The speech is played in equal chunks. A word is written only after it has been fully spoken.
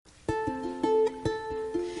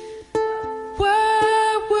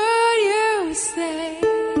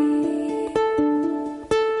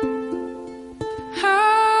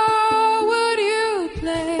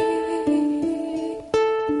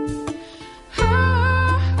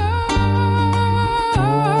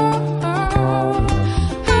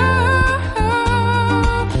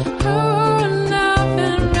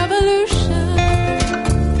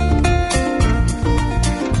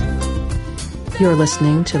You're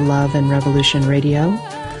listening to Love and Revolution Radio,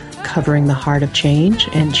 covering the heart of change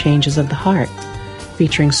and changes of the heart,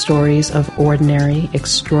 featuring stories of ordinary,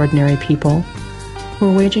 extraordinary people who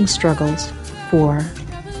are waging struggles for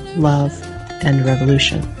love and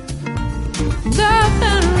revolution. Love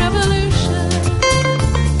and revolution.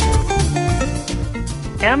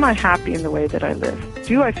 Am I happy in the way that I live?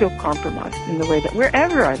 Do I feel compromised in the way that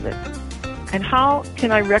wherever I live? And how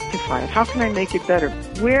can I rectify it? How can I make it better?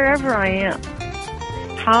 Wherever I am,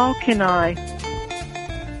 how can I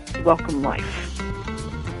welcome life?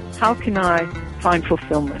 How can I find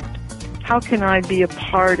fulfillment? How can I be a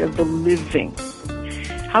part of the living?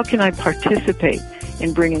 How can I participate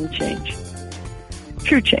in bringing change?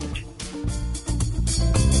 True change.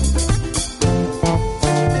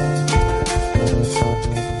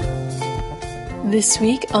 This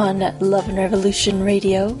week on Love and Revolution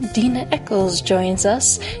Radio, Dina Eccles joins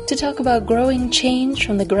us to talk about growing change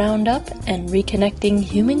from the ground up and reconnecting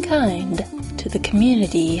humankind to the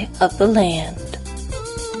community of the land.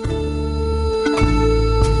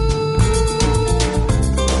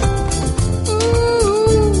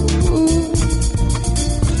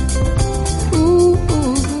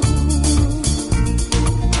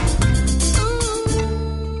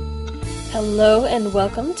 Hello and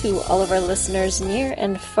welcome to all of our listeners near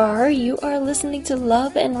and far. You are listening to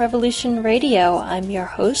Love and Revolution Radio. I'm your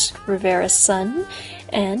host, Rivera Sun,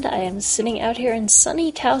 and I am sitting out here in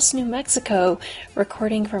sunny Taos, New Mexico,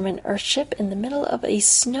 recording from an Earthship in the middle of a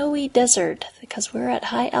snowy desert because we're at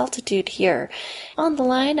high altitude here. On the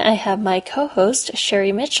line, I have my co-host,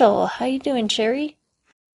 Sherry Mitchell. How you doing, Sherry?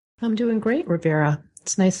 I'm doing great, Rivera.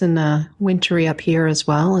 It's nice and wintry up here as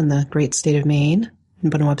well in the great state of Maine. In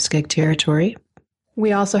Penobscot territory.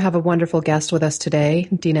 We also have a wonderful guest with us today,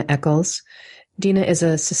 Dina Eccles. Dina is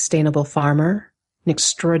a sustainable farmer, an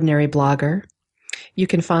extraordinary blogger. You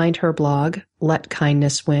can find her blog, Let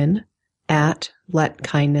Kindness Win, at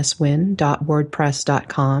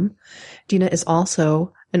letkindnesswin.wordpress.com. Dina is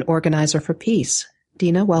also an organizer for peace.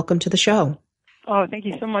 Dina, welcome to the show. Oh, thank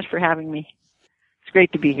you so much for having me. It's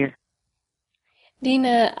great to be here.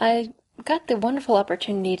 Dina, I got the wonderful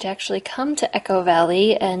opportunity to actually come to Echo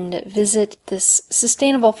Valley and visit this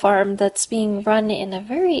sustainable farm that's being run in a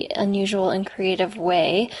very unusual and creative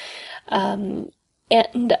way. And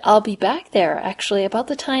I'll be back there actually about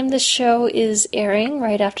the time this show is airing,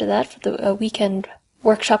 right after that for the weekend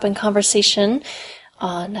workshop and conversation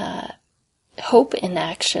on hope in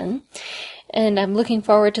action. And I'm looking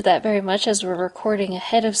forward to that very much as we're recording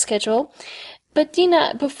ahead of schedule. But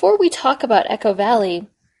Dina, before we talk about Echo Valley,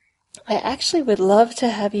 I actually would love to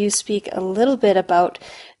have you speak a little bit about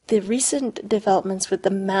the recent developments with the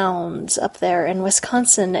mounds up there in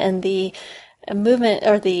Wisconsin and the movement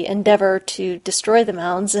or the endeavor to destroy the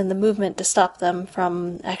mounds and the movement to stop them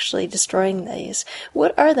from actually destroying these.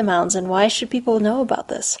 What are the mounds and why should people know about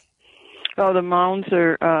this? Oh, the mounds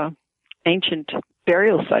are ancient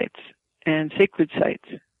burial sites and sacred sites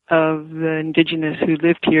of the indigenous who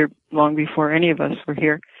lived here long before any of us were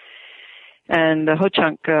here. And the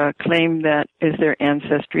Ho-Chunk claim that is their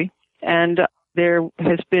ancestry. And there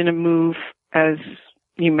has been a move, as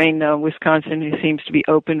you may know, Wisconsin seems to be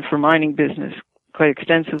open for mining business quite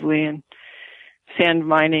extensively, and sand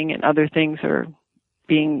mining and other things are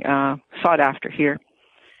being sought after here.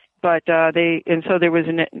 But so there was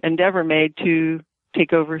an endeavor made to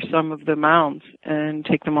take over some of the mounds and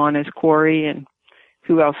take them on as quarry, and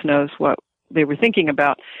who else knows what they were thinking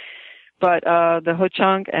about. But the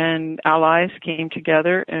Ho-Chunk and allies came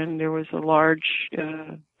together, and there was a large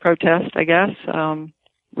protest, I guess,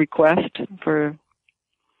 request for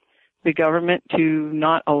the government to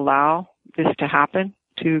not allow this to happen,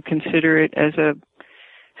 to consider it as a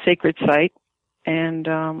sacred site. And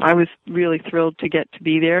I was really thrilled to get to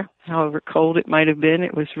be there, however cold it might have been.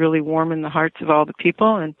 It was really warm in the hearts of all the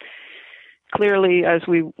people. And clearly, as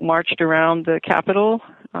we marched around the Capitol,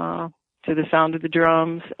 to the sound of the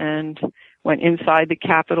drums and went inside the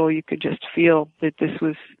Capitol, you could just feel that this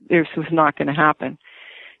was not going to happen,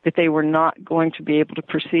 that they were not going to be able to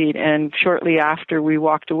proceed. And shortly after we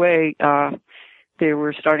walked away, they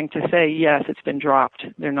were starting to say, yes, it's been dropped.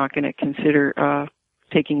 They're not going to consider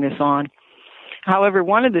taking this on. However,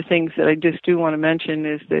 one of the things that I just do want to mention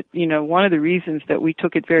is that, one of the reasons that we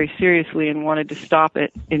took it very seriously and wanted to stop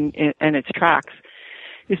it in its tracks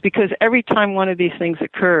is because every time one of these things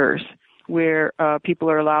occurs, where people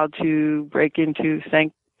are allowed to break into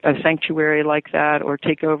a sanctuary like that or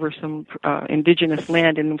take over some indigenous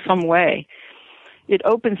land in some way, it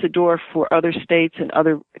opens the door for other states and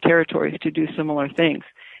other territories to do similar things.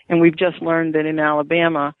 And we've just learned that in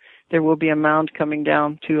Alabama, there will be a mound coming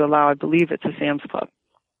down to allow, I believe it's a Sam's Club.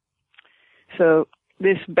 So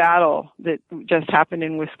this battle that just happened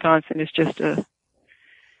in Wisconsin is just a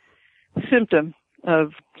symptom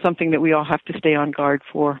of something that we all have to stay on guard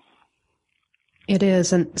for. It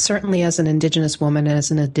is, and certainly as an Indigenous woman and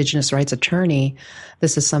as an Indigenous rights attorney,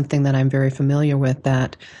 this is something that I'm very familiar with,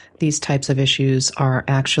 that these types of issues are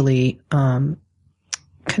actually kind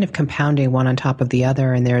of compounding one on top of the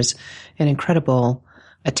other, and there's an incredible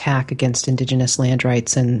attack against Indigenous land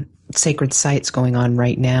rights and sacred sites going on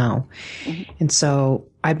right now. Mm-hmm. And so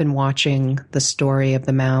I've been watching the story of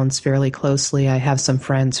the mounds fairly closely. I have some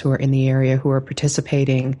friends who are in the area who are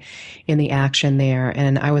participating in the action there,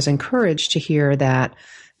 and I was encouraged to hear that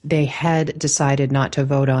they had decided not to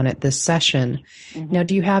vote on it this session. Mm-hmm. Now,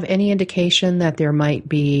 do you have any indication that there might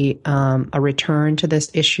be a return to this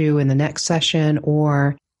issue in the next session,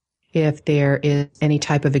 or if there is any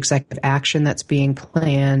type of executive action that's being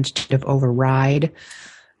planned to override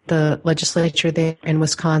the legislature there in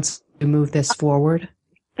Wisconsin to move this forward?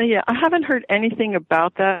 Yeah, I haven't heard anything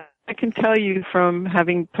about that. I can tell you from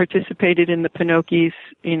having participated in the Pinocchis,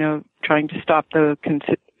 trying to stop the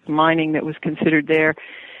mining that was considered there,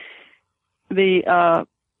 the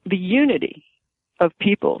unity of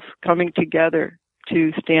peoples coming together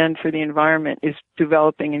to stand for the environment is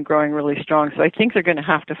developing and growing really strong. So I think they're going to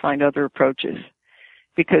have to find other approaches,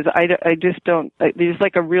 because I just don't, there's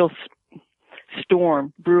like a real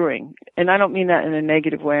storm brewing. And I don't mean that in a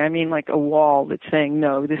negative way. I mean like a wall that's saying,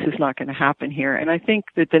 no, this is not going to happen here. And I think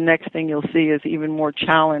that the next thing you'll see is even more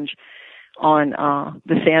challenge on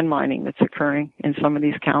the sand mining that's occurring in some of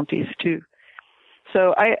these counties too.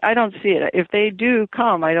 So I don't see it. If they do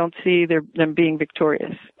come, I don't see them being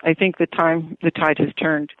victorious. I think the tide has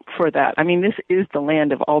turned for that. I mean, this is the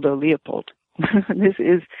land of Aldo Leopold. This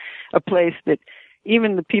is a place that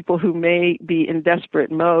even the people who may be in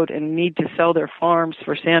desperate mode and need to sell their farms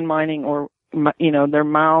for sand mining or, their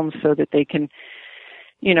mounds so that they can,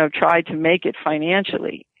 try to make it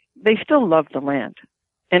financially, they still love the land.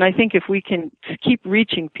 And I think if we can keep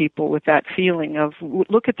reaching people with that feeling of,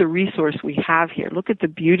 look at the resource we have here, look at the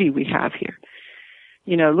beauty we have here,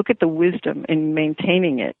 look at the wisdom in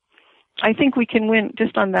maintaining it, I think we can win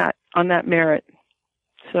just on that merit.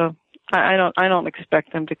 So I don't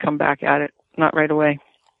expect them to come back at it, not right away.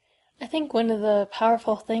 I think one of the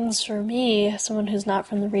powerful things for me, someone who's not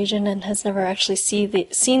from the region and has never actually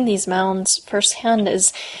seen these mounds firsthand,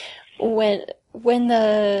 is when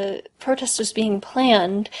the protest was being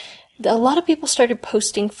planned, a lot of people started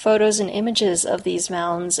posting photos and images of these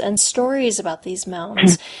mounds and stories about these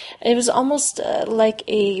mounds. It was almost like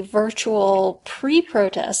a virtual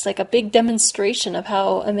pre-protest, like a big demonstration of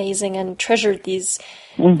how amazing and treasured these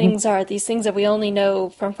things are, these things that we only know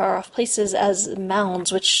from far off places as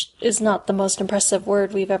mounds, which is not the most impressive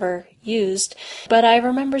word we've ever used. But I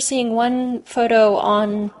remember seeing one photo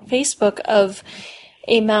on Facebook of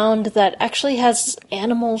a mound that actually has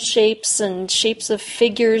animal shapes and shapes of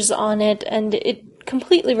figures on it, and it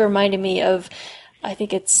completely reminded me of, I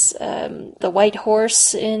think it's the White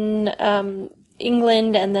Horse in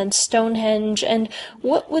England, and then Stonehenge. And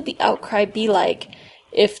what would the outcry be like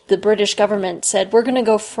if the British government said, we're going to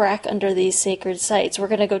go frack under these sacred sites, we're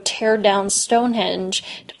going to go tear down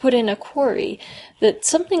Stonehenge to put in a quarry? That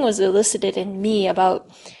something was elicited in me about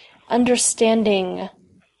understanding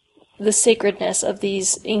the sacredness of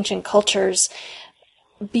these ancient cultures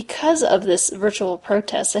because of this virtual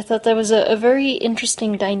protest. I thought that was a very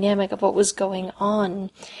interesting dynamic of what was going on.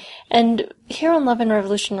 And here on Love and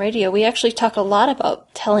Revolution Radio, we actually talk a lot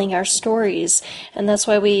about telling our stories, and that's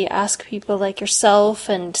why we ask people like yourself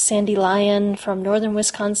and Sandy Lyon from northern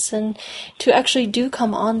Wisconsin to actually do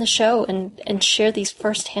come on the show and share these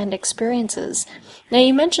first-hand experiences. Now,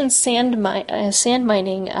 you mentioned sand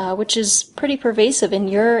mining, which is pretty pervasive in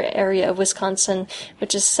your area of Wisconsin,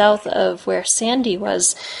 which is south of where Sandy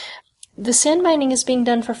was. The sand mining is being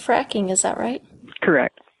done for fracking, is that right?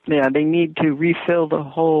 Correct. Yeah, they need to refill the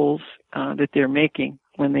holes that they're making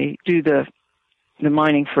when they do the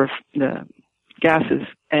mining for the gases,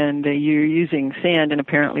 and you're using sand, and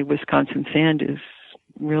apparently Wisconsin sand is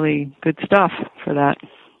really good stuff for that.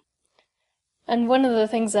 And one of the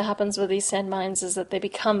things that happens with these sand mines is that they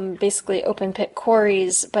become basically open-pit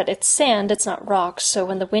quarries, but it's sand, it's not rocks, so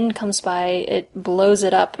when the wind comes by, it blows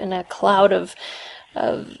it up in a cloud of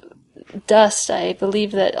dust. I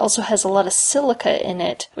believe that also has a lot of silica in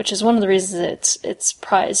it, which is one of the reasons it's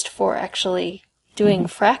prized for actually doing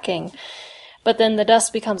fracking. But then the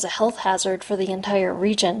dust becomes a health hazard for the entire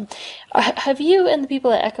region. Have you and the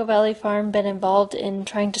people at Echo Valley Farm been involved in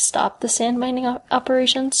trying to stop the sand mining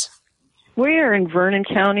operations? We are in Vernon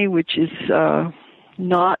County, which is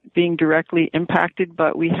not being directly impacted,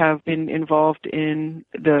 but we have been involved in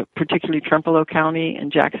the particularly Trempealeau County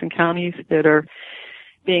and Jackson counties that are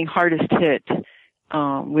being hardest hit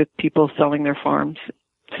with people selling their farms.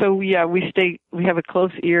 So yeah, we have a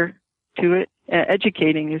close ear to it.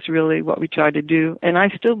 Educating is really what we try to do, and I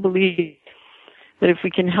still believe that if we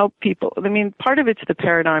can help people, I mean, part of it's the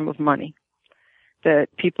paradigm of money, that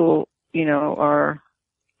people, are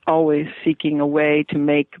always seeking a way to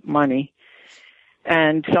make money.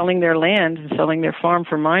 And selling their land and selling their farm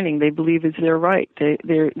for mining, they believe is their right.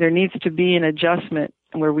 There needs to be an adjustment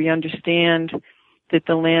where we understand that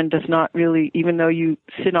the land does not really, even though you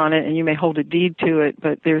sit on it and you may hold a deed to it,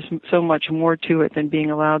 but there's so much more to it than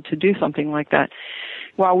being allowed to do something like that.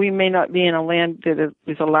 While we may not be in a land that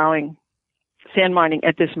is allowing sand mining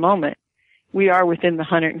at this moment, we are within the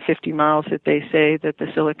 150 miles that they say that the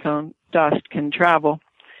silicone dust can travel,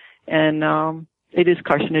 and it is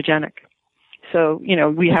carcinogenic. So,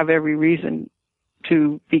 we have every reason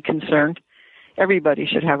to be concerned. Everybody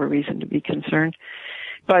should have a reason to be concerned.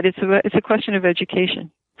 But it's a question of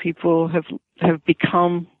education. People have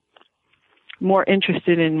become more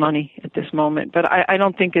interested in money at this moment. But I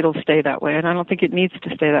don't think it'll stay that way, and I don't think it needs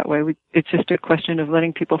to stay that way. It's just a question of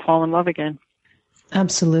letting people fall in love again.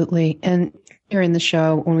 Absolutely. And here in the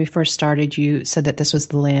show, when we first started, you said that this was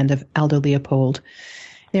the land of Aldo Leopold.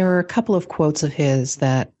 There are a couple of quotes of his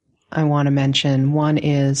that I want to mention. One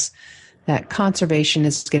is that conservation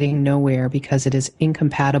is getting nowhere because it is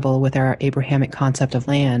incompatible with our Abrahamic concept of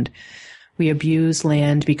land. We abuse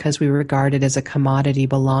land because we regard it as a commodity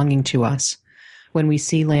belonging to us. When we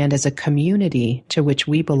see land as a community to which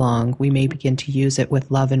we belong, we may begin to use it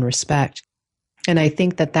with love and respect. And I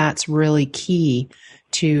think that that's really key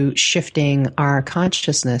to shifting our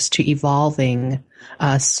consciousness, to evolving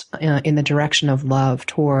us in the direction of love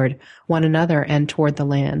toward one another and toward the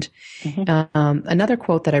land. Mm-hmm. Another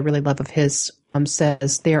quote that I really love of his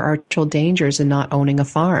says, there are actual dangers in not owning a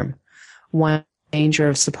farm. One danger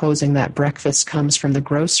of supposing that breakfast comes from the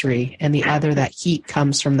grocery, and the other that heat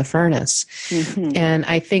comes from the furnace. Mm-hmm. And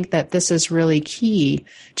I think that this is really key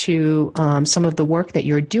to some of the work that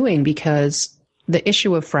you're doing, because the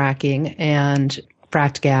issue of fracking and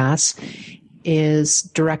fracked gas is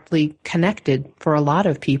directly connected for a lot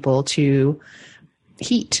of people to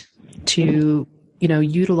heat, to,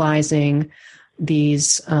 utilizing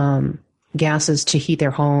these gases to heat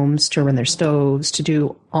their homes, to run their stoves, to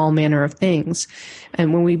do all manner of things.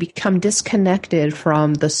 And when we become disconnected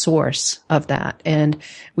from the source of that and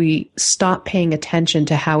we stop paying attention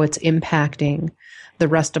to how it's impacting the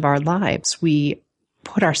rest of our lives, we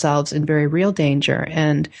put ourselves in very real danger.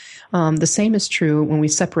 And the same is true when we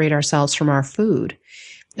separate ourselves from our food.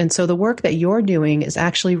 And so the work that you're doing is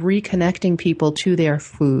actually reconnecting people to their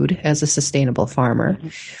food as a sustainable farmer,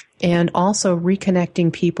 and also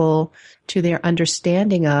reconnecting people to their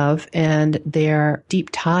understanding of and their deep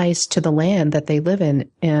ties to the land that they live in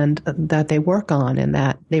and that they work on and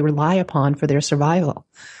that they rely upon for their survival.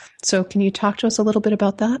 So can you talk to us a little bit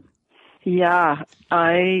about that? Yeah,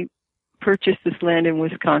 I purchased this land in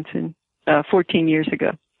Wisconsin 14 years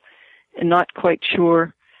ago, and not quite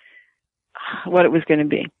sure what it was going to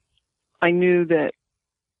be. I knew that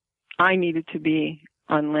I needed to be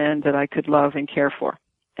on land that I could love and care for,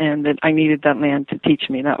 and that I needed that land to teach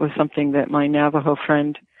me. That was something that my Navajo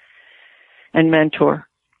friend and mentor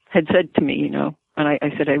had said to me, and I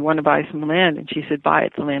said, I want to buy some land, and she said, buy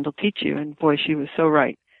it, the land will teach you. And boy, she was so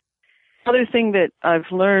right. Other thing that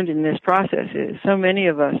I've learned in this process is so many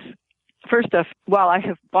of us, first off, while I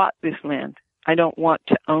have bought this land, I don't want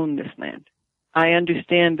to own this land. I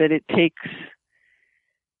understand that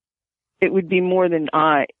it would be more than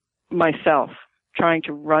I, myself, trying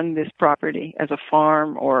to run this property as a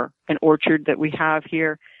farm or an orchard that we have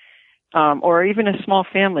here, or even a small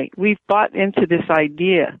family. We've bought into this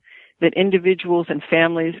idea that individuals and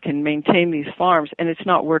families can maintain these farms, and it's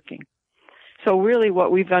not working. So really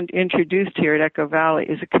what we've introduced here at Echo Valley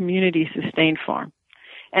is a community-sustained farm.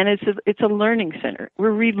 And it's a learning center.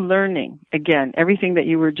 We're relearning, again, everything that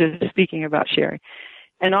you were just speaking about, Sherry.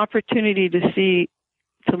 An opportunity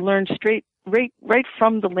to learn right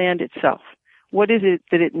from the land itself. What is it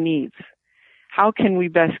that it needs? How can we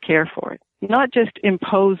best care for it? Not just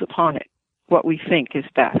impose upon it what we think is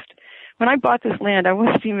best. When I bought this land, I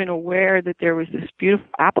wasn't even aware that there was this beautiful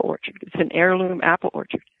apple orchard. It's an heirloom apple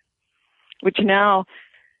orchard, which now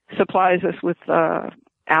supplies us with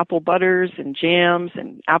apple butters and jams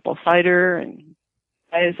and apple cider and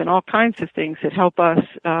all kinds of things that help us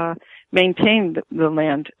maintain the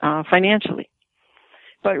land financially.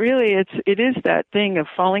 But really, it is that thing of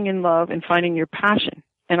falling in love and finding your passion.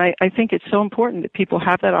 And I think it's so important that people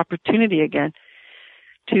have that opportunity again.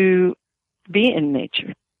 to be in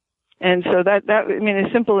nature. And so that, I mean,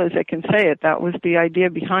 as simple as I can say it, that was the idea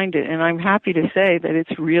behind it. And I'm happy to say that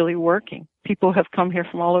it's really working. People have come here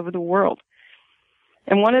from all over the world.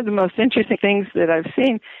 And one of the most interesting things that I've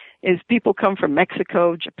seen is people come from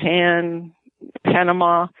Mexico, Japan,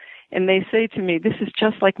 Panama, and they say to me, this is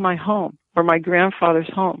just like my home or my grandfather's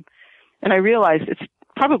home. And I realize it's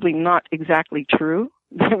probably not exactly true.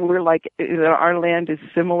 We're like, our land is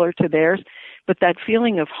similar to theirs, but that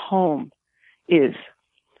feeling of home is.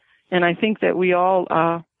 And I think that we all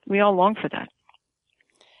long for that.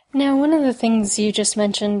 Now, one of the things you just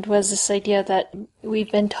mentioned was this idea that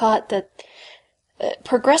we've been taught that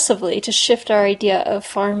progressively to shift our idea of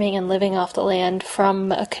farming and living off the land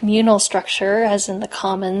from a communal structure, as in the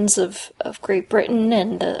commons of Great Britain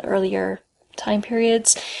and the earlier time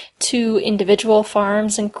periods, to individual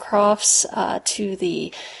farms and crofts, to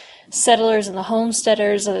the settlers and the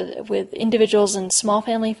homesteaders with individuals and small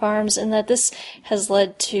family farms, and that this has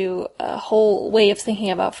led to a whole way of thinking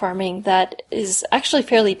about farming that is actually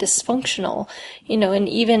fairly dysfunctional, and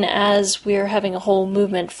even as we're having a whole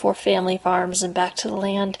movement for family farms and back to the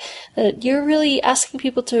land, that you're really asking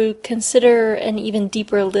people to consider an even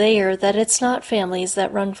deeper layer that it's not families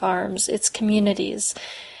that run farms, it's communities.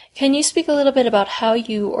 Can you speak a little bit about how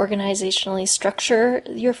you organizationally structure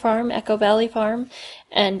your farm, Echo Valley Farm,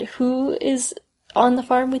 and who is on the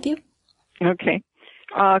farm with you? Okay.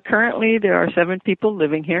 Currently, there are 7 people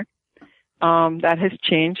living here. That has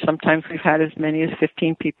changed. Sometimes we've had as many as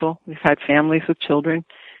 15 people. We've had families with children.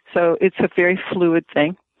 So it's a very fluid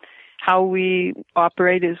thing. How we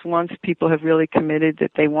operate is once people have really committed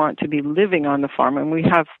that they want to be living on the farm, and we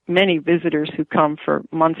have many visitors who come for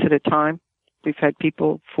months at a time. We've had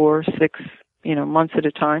people 4, 6, months at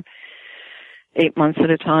a time, 8 months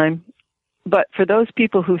at a time. But for those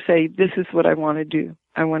people who say, this is what I want to do,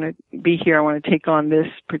 I want to be here, I want to take on this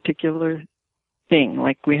particular thing,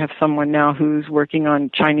 like we have someone now who's working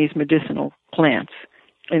on Chinese medicinal plants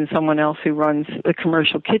and someone else who runs a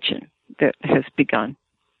commercial kitchen that has begun.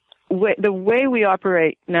 The way we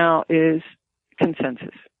operate now is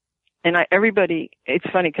consensus. And everybody, it's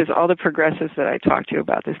funny because all the progressives that I talk to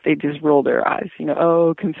about this, they just roll their eyes,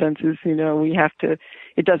 consensus, we have to,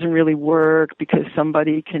 it doesn't really work because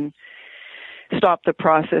somebody can stop the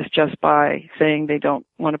process just by saying they don't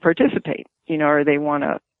want to participate, or they want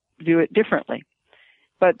to do it differently.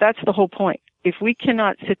 But that's the whole point. If we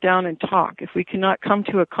cannot sit down and talk, if we cannot come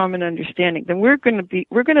to a common understanding, then we're going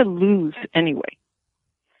to lose anyway.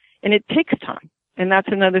 And it takes time. And that's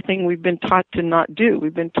another thing we've been taught to not do.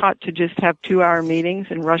 We've been taught to just have 2-hour meetings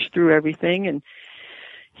and rush through everything. And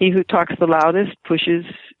he who talks the loudest pushes,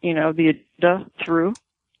 the agenda through.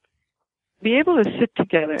 Be able to sit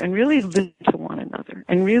together and really listen to one another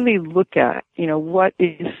and really look at, what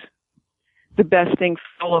is the best thing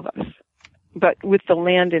for all of us, but with the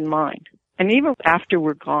land in mind. And even after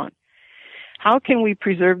we're gone, how can we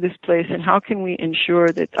preserve this place and how can we ensure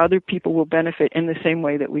that other people will benefit in the same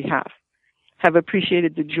way that we have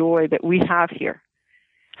appreciated the joy that we have here?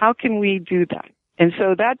 How can we do that? And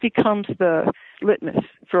so that becomes the litmus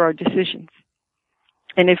for our decisions.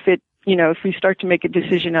 And if we start to make a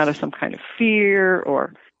decision out of some kind of fear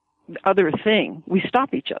or other thing, we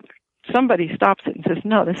stop each other. Somebody stops it and says,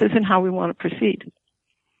 no, this isn't how we want to proceed.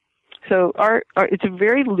 So it's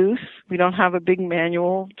very loose. We don't have a big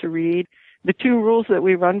manual to read. The 2 rules that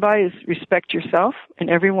we run by is respect yourself and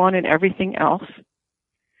everyone and everything else,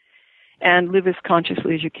 and live as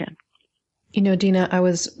consciously as you can. Dina, I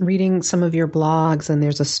was reading some of your blogs, and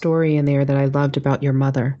there's a story in there that I loved about your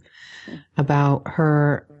mother, about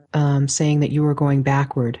her saying that you were going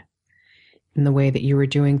backward in the way that you were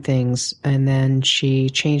doing things, and then she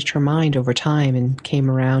changed her mind over time and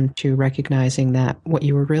came around to recognizing that what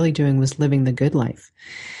you were really doing was living the good life.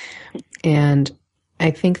 And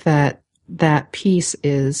I think that that piece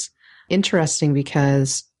is interesting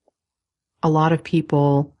because a lot of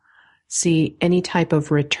people see any type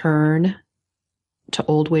of return to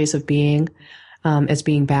old ways of being as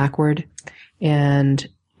being backward, and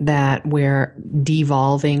that we're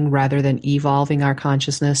devolving rather than evolving our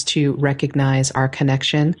consciousness to recognize our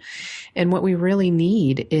connection. And what we really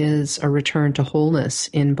need is a return to wholeness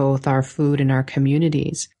in both our food and our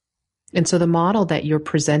communities. And so the model that you're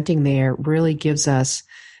presenting there really gives us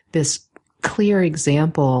this clear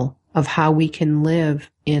example of how we can live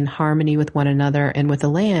in harmony with one another and with the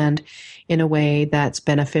land in a way that's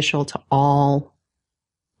beneficial to all,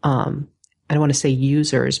 I don't want to say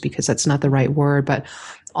users because that's not the right word, but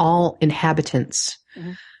all inhabitants,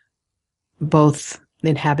 both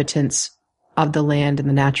inhabitants of the land and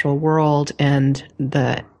the natural world and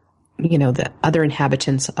the the other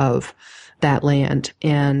inhabitants of that land.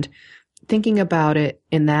 And thinking about it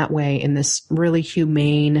in that way, in this really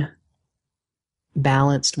humane,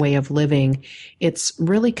 balanced way of living, it's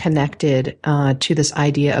really connected to this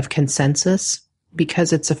idea of consensus,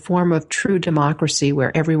 because it's a form of true democracy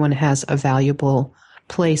where everyone has a valuable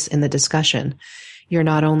place in the discussion. You're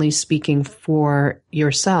not only speaking for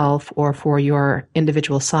yourself or for your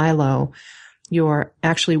individual silo, you're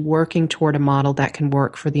actually working toward a model that can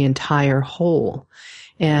work for the entire whole.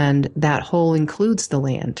 And that whole includes the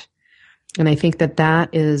land. And I think that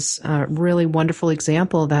that is a really wonderful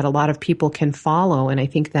example that a lot of people can follow. And I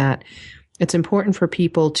think that it's important for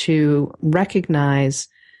people to recognize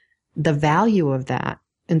the value of that.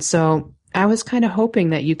 And so I was kind of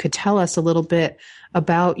hoping that you could tell us a little bit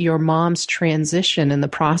about your mom's transition and the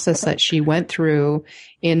process that she went through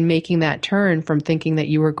in making that turn from thinking that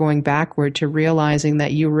you were going backward to realizing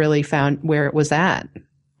that you really found where it was at.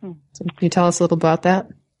 So can you tell us a little about that?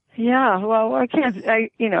 Yeah, well,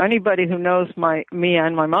 anybody who knows me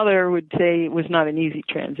and my mother would say it was not an easy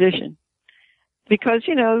transition because,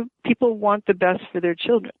 people want the best for their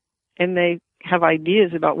children and they have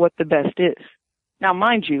ideas about what the best is. Now,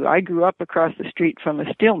 mind you, I grew up across the street from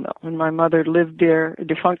a steel mill and my mother lived there, a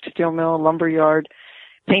defunct steel mill, lumber yard,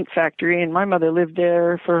 paint factory, and my mother lived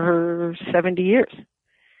there for her 70 years.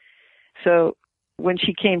 So when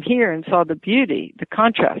she came here and saw the beauty, the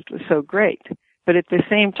contrast was so great. But at the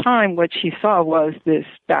same time, what she saw was this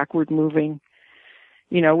backward moving,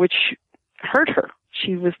 which hurt her.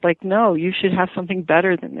 She was like, no, you should have something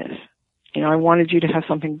better than this. I wanted you to have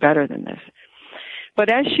something better than this. But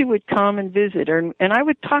as she would come and visit her, and I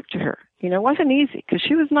would talk to her, it wasn't easy because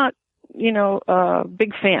she was not, a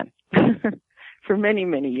big fan for many,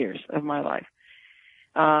 many years of my life.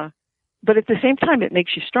 But at the same time, it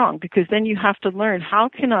makes you strong because then you have to learn,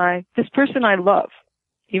 this person I love,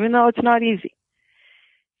 even though it's not easy,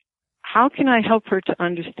 how can I help her to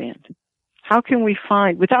understand? How can we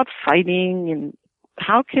find, without fighting, and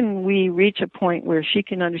how can we reach a point where she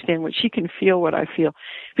can understand what she can feel, what I feel?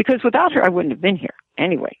 Because without her, I wouldn't have been here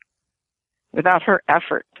anyway. Without her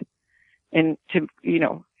effort and to,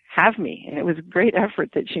 have me. And it was a great effort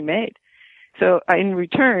that she made. So in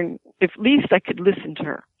return, at least I could listen to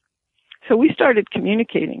her. So we started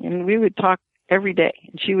communicating and we would talk every day.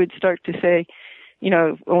 And she would start to say,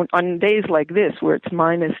 on days like this where it's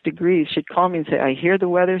minus degrees, she'd call me and say, I hear the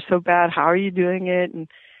weather's so bad. How are you doing it? And,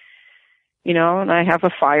 and I have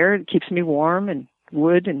a fire. It keeps me warm and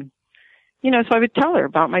wood. And, so I would tell her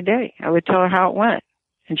about my day. I would tell her how it went.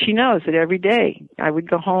 And she knows that every day I would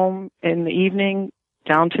go home in the evening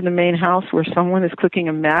down to the main house where someone is cooking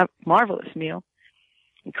a marvelous meal.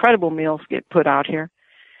 Incredible meals get put out here.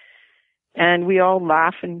 And we all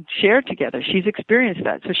laugh and share together. She's experienced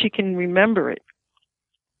that, so she can remember it.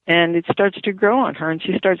 And it starts to grow on her, and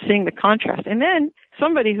she starts seeing the contrast. And then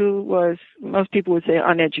somebody who was, most people would say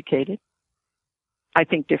uneducated, I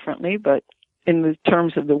think differently, but in the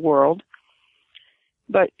terms of the world.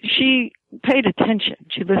 But she paid attention.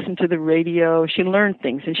 She listened to the radio. She learned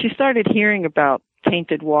things, and she started hearing about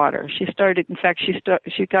tainted water. She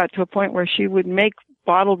got to a point where she would make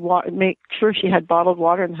bottled water, make sure she had bottled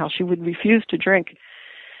water in the house. She would refuse to drink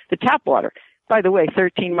the tap water. By the way,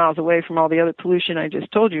 13 miles away from all the other pollution I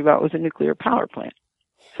just told you about was a nuclear power plant.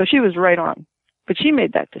 So she was right on. But she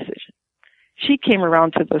made that decision. She came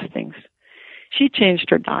around to those things. She changed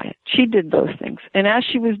her diet. She did those things. And as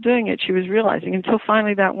she was doing it, she was realizing until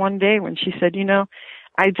finally that one day when she said,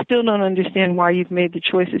 I still don't understand why you've made the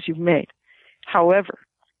choices you've made. However,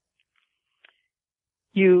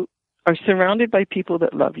 you are surrounded by people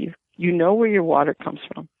that love you. You know where your water comes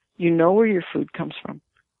from. You know where your food comes from.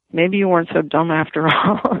 Maybe you weren't so dumb after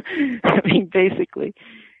all. I mean, basically,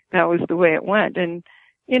 that was the way it went. And,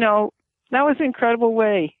 that was an incredible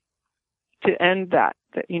way to end that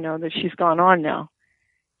she's gone on now.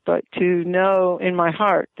 But to know in my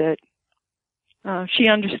heart that she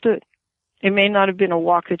understood. It may not have been a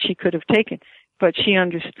walk that she could have taken, but she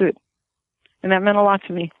understood. And that meant a lot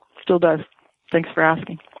to me. Still does. Thanks for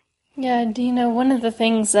asking. Yeah, Dina, one of the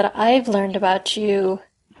things that I've learned about you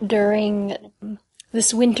during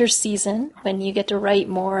this winter season, when you get to write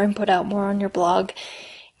more and put out more on your blog,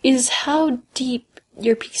 is how deep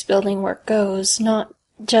your peace building work goes, not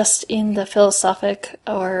just in the philosophic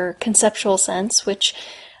or conceptual sense, which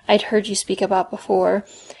I'd heard you speak about before.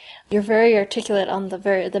 You're very articulate on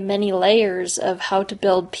the many layers of how to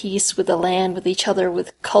build peace with the land, with each other,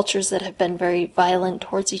 with cultures that have been very violent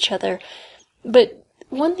towards each other. But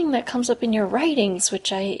one thing that comes up in your writings,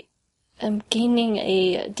 which I am gaining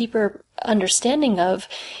a deeper understanding of,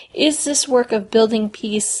 is this work of building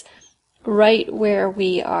peace right where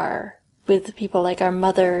we are with people like our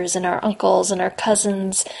mothers and our uncles and our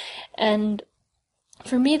cousins. And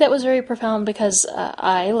for me, that was very profound because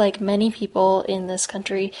I, like many people in this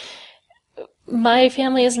country, my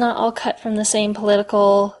family is not all cut from the same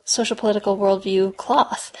social political worldview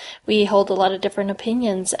cloth. We hold a lot of different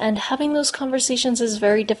opinions, and having those conversations is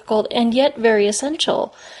very difficult and yet very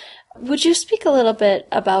essential. Would you speak a little bit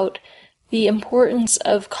about the importance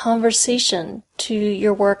of conversation to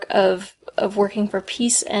your work of working for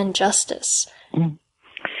peace and justice? Mm.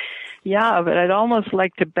 Yeah, but I'd almost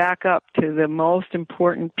like to back up to the most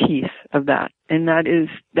important piece of that, and that is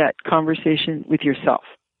that conversation with yourself.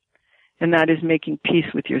 And that is making peace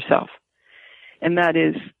with yourself. And that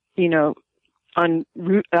is,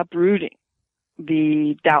 uprooting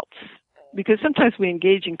the doubts. Because sometimes we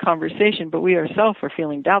engage in conversation, but we ourselves are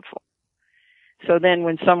feeling doubtful. So then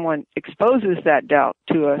when someone exposes that doubt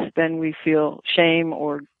to us, then we feel shame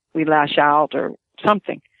or we lash out or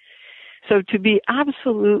something. So to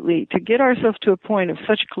get ourselves to a point of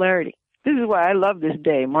such clarity. This is why I love this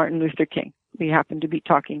day, Martin Luther King. We happen to be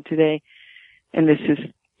talking today, and this is,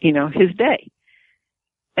 his day.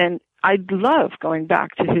 And I love going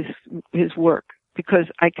back to his work because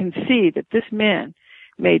I can see that this man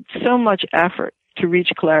made so much effort to reach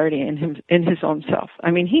clarity in his own self. I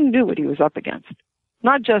mean, he knew what he was up against,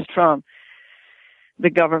 not just from the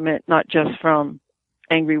government, not just from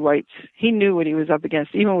angry whites. He knew what he was up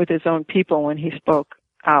against, even with his own people when he spoke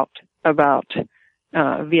out about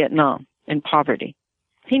Vietnam and poverty.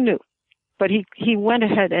 He knew, but he went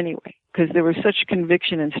ahead anyway because there was such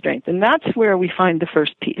conviction and strength. And that's where we find the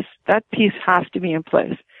first peace. That peace has to be in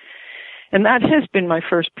place. And that has been my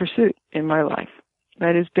first pursuit in my life.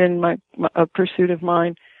 That has been a pursuit of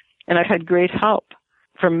mine. And I've had great help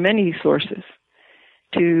from many sources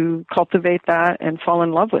to cultivate that and fall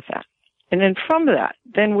in love with that. And then from that,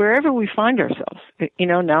 then wherever we find ourselves,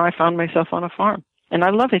 now I found myself on a farm. And I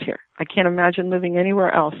love it here. I can't imagine living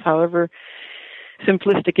anywhere else, however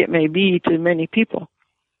simplistic it may be to many people.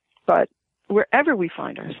 But wherever we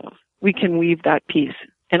find ourselves, we can weave that peace.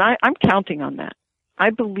 And I'm counting on that.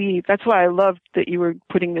 I believe, that's why I loved that you were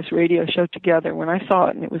putting this radio show together. When I saw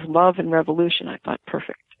it and it was Love and Revolution, I thought,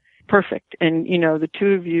 perfect. And, the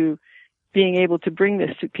two of you being able to bring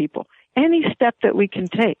this to people. Any step that we can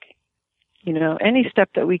take,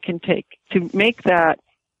 to make that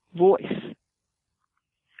voice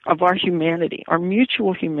of our humanity, our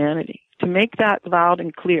mutual humanity, to make that loud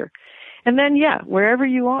and clear. And then, wherever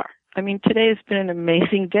you are. I mean, today has been an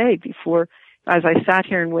amazing day as I sat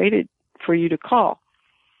here and waited for you to call.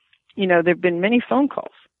 There have been many phone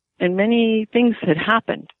calls and many things that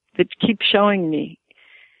happened that keep showing me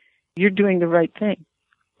you're doing the right thing.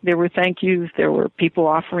 There were thank yous. There were people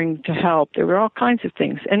offering to help. There were all kinds of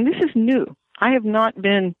things. And this is new. I have not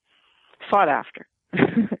been sought after.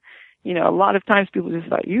 A lot of times people just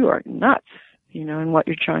thought, you are nuts, in what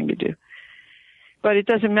you're trying to do. But it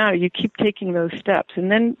doesn't matter. You keep taking those steps.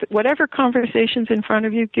 And then whatever conversation's in front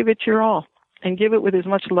of you, give it your all. And give it with as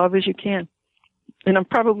much love as you can. And I'm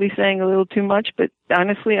probably saying a little too much, but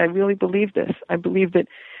honestly, I really believe this. I believe that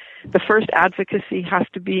the first advocacy has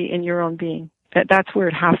to be in your own being. That's where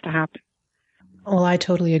it has to happen. Well, I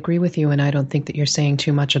totally agree with you, and I don't think that you're saying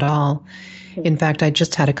too much at all. In fact, I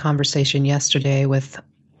just had a conversation yesterday with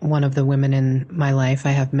one of the women in my life.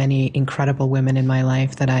 I have many incredible women in my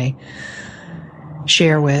life that I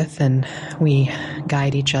share with, and we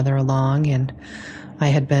guide each other along. And I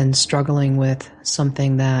had been struggling with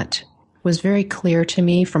something that was very clear to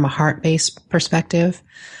me from a heart-based perspective,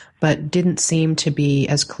 but didn't seem to be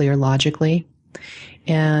as clear logically.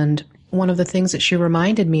 And one of the things that she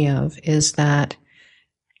reminded me of is that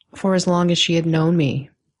for as long as she had known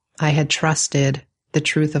me, I had trusted the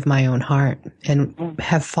truth of my own heart and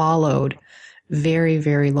have followed very,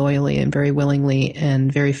 very loyally and very willingly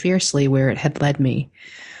and very fiercely where it had led me.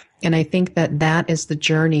 And I think that that is the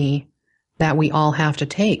journey that we all have to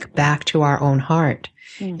take back to our own heart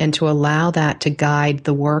and to allow that to guide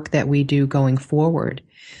the work that we do going forward.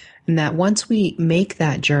 And that once we make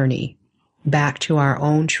that journey back to our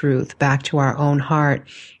own truth, back to our own heart,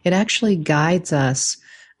 it actually guides us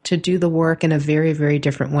to do the work in a very, very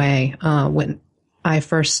different way. When I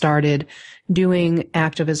first started doing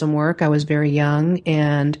activism work, I was very young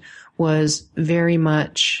and was very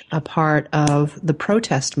much a part of the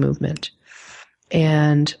protest movement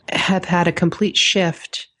and have had a complete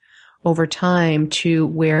shift over time to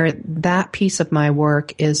where that piece of my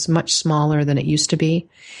work is much smaller than it used to be.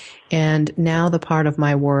 And now the part of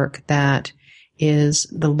my work that is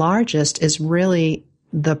the largest is really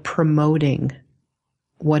the promoting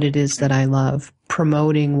what it is that I love,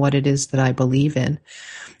 promoting what it is that I believe in.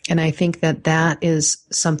 And I think that that is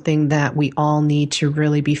something that we all need to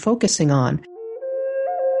really be focusing on.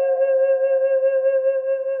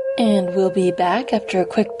 And we'll be back after a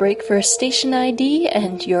quick break for station ID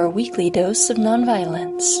and your weekly dose of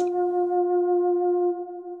nonviolence.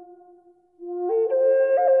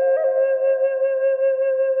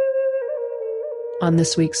 On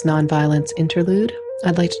this week's Nonviolence Interlude,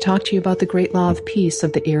 I'd like to talk to you about the Great Law of Peace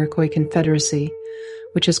of the Iroquois Confederacy,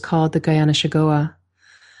 which is called the Guyana-Shigoah.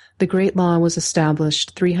 The Great Law was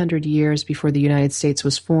established 300 years before the United States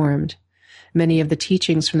was formed. Many of the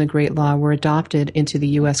teachings from the Great Law were adopted into the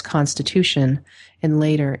U.S. Constitution and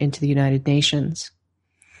later into the United Nations.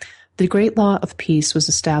 The Great Law of Peace was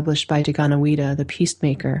established by Daganoweda, the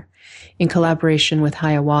peacemaker, in collaboration with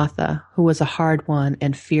Hiawatha, who was a hard-won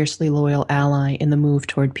and fiercely loyal ally in the move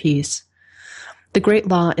toward peace. The Great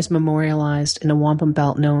Law is memorialized in a wampum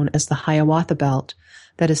belt known as the Hiawatha Belt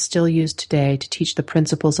that is still used today to teach the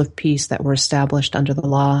principles of peace that were established under the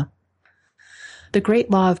law. The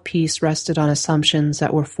Great Law of Peace rested on assumptions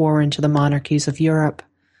that were foreign to the monarchies of Europe.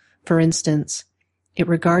 For instance, it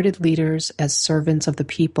regarded leaders as servants of the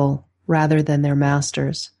people rather than their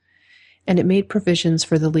masters, and it made provisions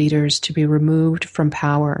for the leaders to be removed from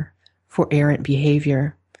power for errant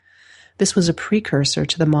behavior. This was a precursor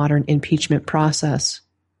to the modern impeachment process.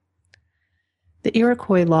 The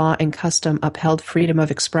Iroquois law and custom upheld freedom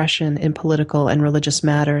of expression in political and religious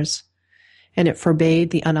matters, and it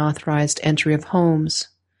forbade the unauthorized entry of homes,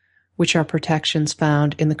 which are protections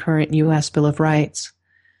found in the current U.S. Bill of Rights.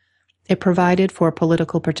 It provided for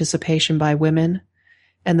political participation by women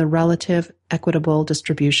and the relative equitable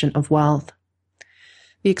distribution of wealth.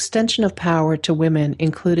 The extension of power to women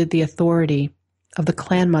included the authority of the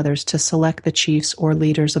clan mothers to select the chiefs or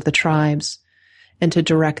leaders of the tribes and to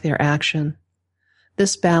direct their action.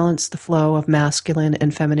 This balanced the flow of masculine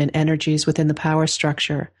and feminine energies within the power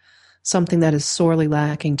structure, something that is sorely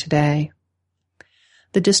lacking today.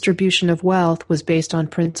 The distribution of wealth was based on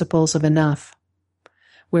principles of enough,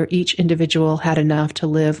 where each individual had enough to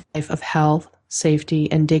live a life of health,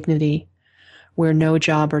 safety, and dignity, where no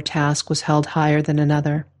job or task was held higher than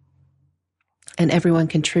another, and everyone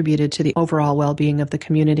contributed to the overall well-being of the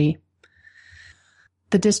community.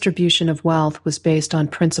 The distribution of wealth was based on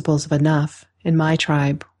principles of enough. In my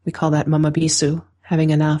tribe, we call that mamabisu,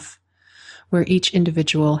 having enough, where each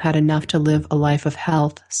individual had enough to live a life of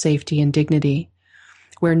health, safety, and dignity,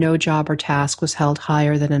 where no job or task was held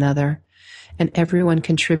higher than another, and everyone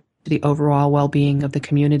contributed to the overall well-being of the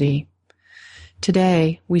community.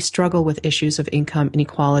 Today, we struggle with issues of income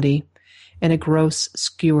inequality and a gross,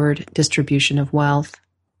 skewered distribution of wealth.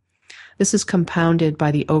 This is compounded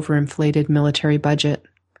by the overinflated military budget.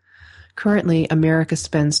 Currently, America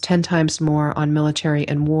spends 10 times more on military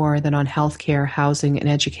and war than on healthcare, housing, and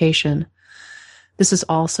education. This is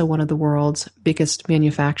also one of the world's biggest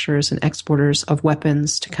manufacturers and exporters of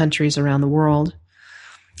weapons to countries around the world.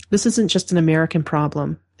 This isn't just an American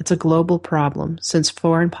problem. It's a global problem, since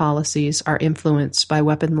foreign policies are influenced by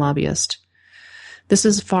weapon lobbyists. This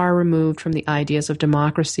is far removed from the ideas of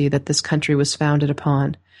democracy that this country was founded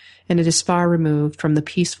upon, and it is far removed from the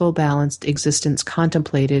peaceful, balanced existence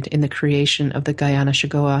contemplated in the creation of the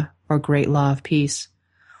Guyana-Shigoah, or Great Law of Peace.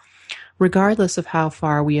 Regardless of how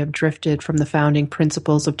far we have drifted from the founding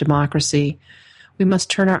principles of democracy, we must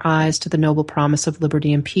turn our eyes to the noble promise of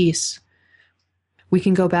liberty and peace. We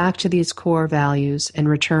can go back to these core values and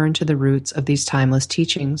return to the roots of these timeless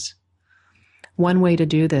teachings. One way to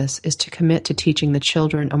do this is to commit to teaching the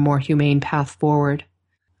children a more humane path forward.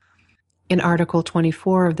 In Article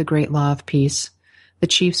 24 of the Great Law of Peace, the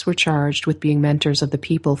chiefs were charged with being mentors of the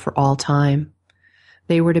people for all time.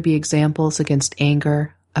 They were to be examples against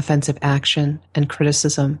anger, offensive action, and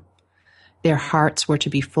criticism. Their hearts were to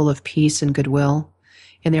be full of peace and goodwill,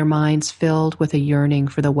 and their minds filled with a yearning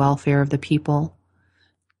for the welfare of the people.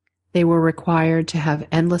 They were required to have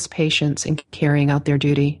endless patience in carrying out their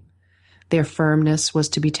duty. Their firmness was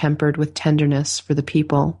to be tempered with tenderness for the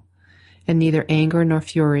people, and neither anger nor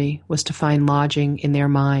fury was to find lodging in their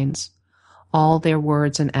minds. All their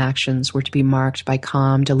words and actions were to be marked by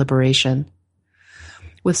calm deliberation.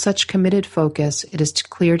 With such committed focus, it is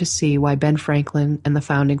clear to see why Ben Franklin and the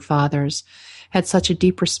Founding Fathers had such a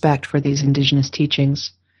deep respect for these indigenous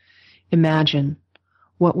teachings. Imagine,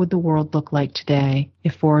 what would the world look like today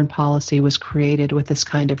if foreign policy was created with this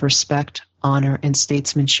kind of respect, honor, and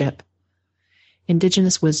statesmanship?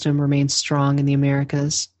 Indigenous wisdom remains strong in the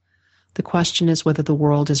Americas. The question is whether the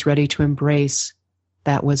world is ready to embrace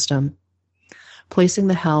that wisdom. Placing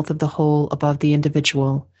the health of the whole above the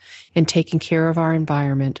individual and taking care of our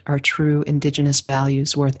environment are true indigenous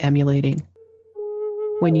values worth emulating.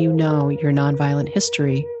 when you know your nonviolent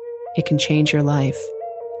history, it can change your life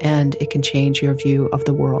and it can change your view of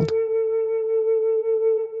the world.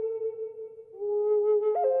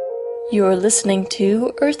 You're listening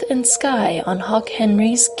to Earth and Sky on Hawk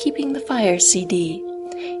Henry's Keeping the Fire CD.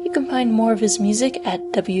 You can find more of his music at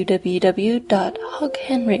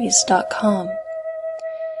www.hawkhenrys.com.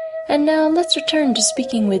 And now let's return to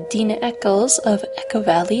speaking with Dina Eccles of Echo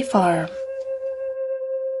Valley Farm.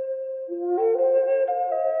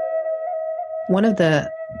 One of the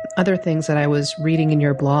other things that I was reading in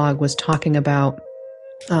your blog was talking about,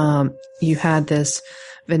 you had this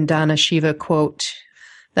Vandana Shiva quote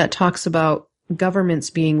that talks about governments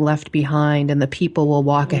being left behind and the people will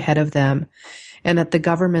walk ahead of them, and that the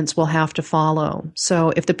governments will have to follow.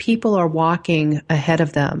 So if the people are walking ahead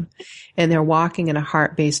of them and they're walking in a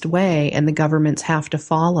heart-based way and the governments have to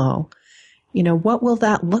follow, what will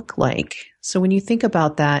that look like? So when you think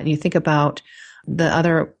about that and you think about the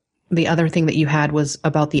other thing that you had was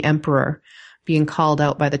about the emperor being called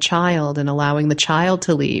out by the child and allowing the child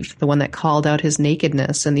to leave, the one that called out his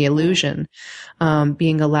nakedness and the illusion,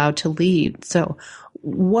 being allowed to lead. So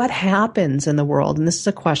what happens in the world? And this is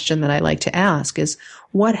a question that I like to ask is,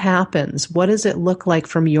 what happens? What does it look like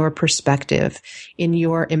from your perspective, in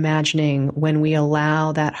your imagining, when we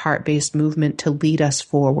allow that heart-based movement to lead us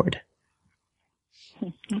forward?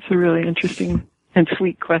 That's a really interesting and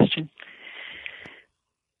sweet question.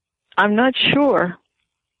 I'm not sure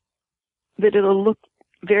that it'll look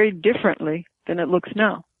very differently than it looks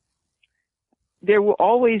now. There will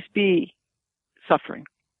always be suffering.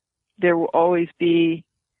 There will always be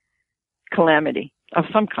calamity of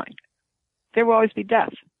some kind. There will always be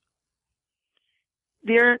death.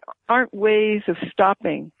 There aren't ways of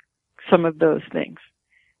stopping some of those things.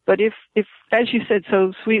 But if as you said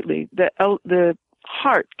so sweetly, the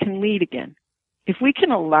heart can lead again, if we can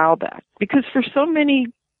allow that, because for so many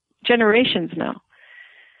generations now,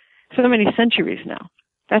 so many centuries now,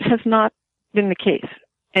 that has not been the case.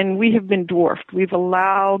 And we have been dwarfed. We've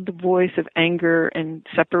allowed the voice of anger and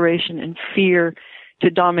separation and fear to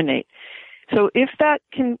dominate. So if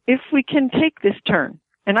we can take this turn,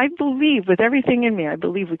 and I believe with everything in me, I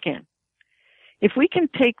believe we can. If we can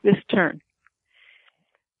take this turn,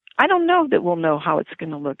 I don't know that we'll know how it's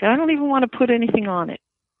going to look. I don't even want to put anything on it.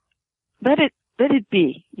 Let it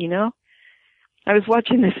be, I was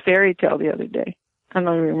watching this fairy tale the other day. I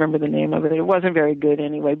don't even remember the name of it. It wasn't very good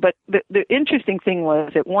anyway. But the interesting thing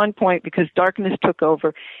was, at one point, because darkness took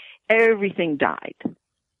over, everything died.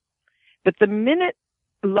 But the minute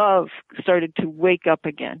love started to wake up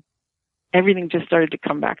again, everything just started to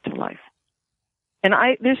come back to life. And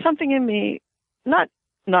there's something in me, not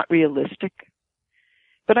realistic,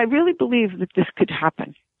 but I really believe that this could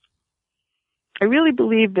happen. I really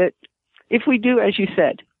believe that if we do, as you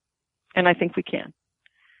said, and I think we can,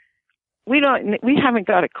 we haven't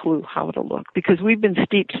got a clue how it'll look, because we've been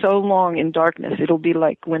steeped so long in darkness. It'll be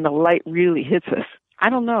like when the light really hits us. I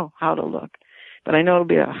don't know how it'll look, but I know it'll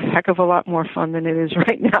be a heck of a lot more fun than it is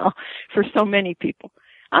right now for so many people.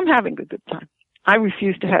 I'm having a good time. I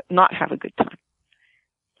refuse to not have a good time.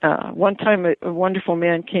 One time a wonderful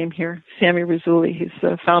man came here, Sami Razuli. He's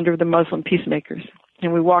the founder of the Muslim Peacemakers.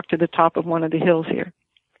 And we walked to the top of one of the hills here.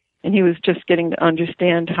 And he was just getting to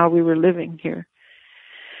understand how we were living here.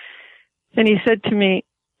 And he said to me,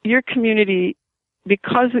 your community,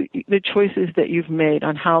 because of the choices that you've made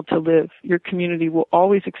on how to live, your community will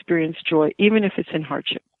always experience joy, even if it's in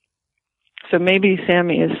hardship. So maybe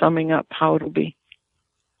Sami is summing up how it'll be.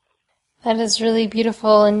 That is really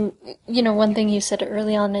beautiful. And, one thing you said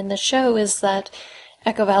early on in the show is that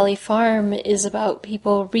Echo Valley Farm is about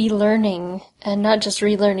people relearning, and not just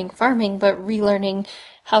relearning farming, but relearning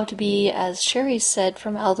how to be, as Sherry said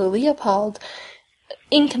from Aldo Leopold,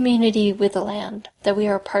 in community with the land, that we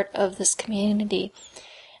are a part of this community.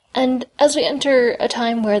 And as we enter a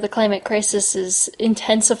time where the climate crisis is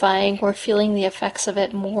intensifying, we're feeling the effects of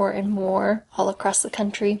it more and more all across the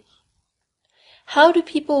country. How do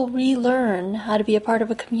people relearn how to be a part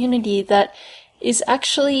of a community that is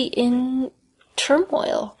actually in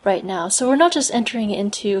turmoil right now? So we're not just entering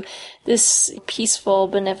into this peaceful,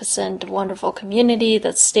 beneficent, wonderful community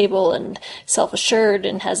that's stable and self-assured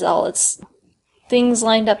and has all its things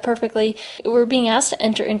lined up perfectly. We're being asked to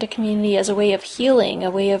enter into community as a way of healing,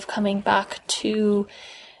 a way of coming back to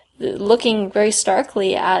looking very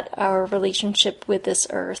starkly at our relationship with this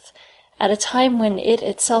earth at a time when it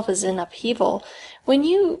itself is in upheaval. When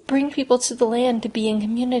you bring people to the land to be in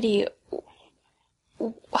community,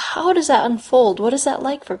 how does that unfold? What is that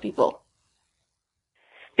like for people?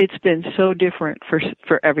 It's been so different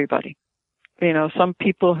for everybody. some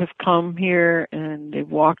people have come here and they've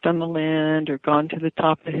walked on the land or gone to the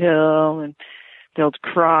top of the hill, and they'll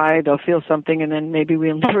cry, they'll feel something, and then maybe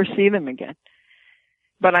we'll never see them again.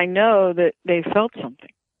 But I know that they felt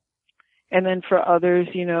something. And then for others,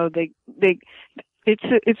 it's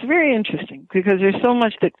very interesting because there's so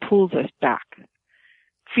much that pulls us back.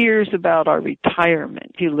 Fears about our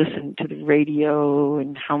retirement. Do you listen to the radio,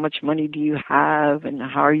 and how much money do you have, and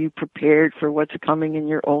how are you prepared for what's coming in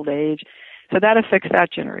your old age? So that affects that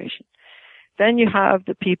generation. Then you have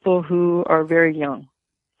the people who are very young,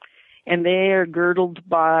 and they are girdled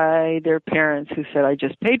by their parents who said, I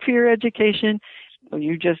just paid for your education, or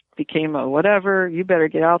you just became a whatever, you better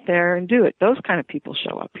get out there and do it. Those kind of people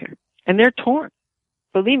show up here, and they're torn.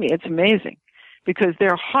 Believe me, it's amazing. Because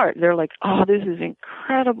their heart, they're like, oh, this is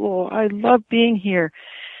incredible. I love being here.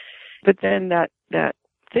 But then that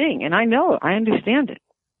thing, and I understand it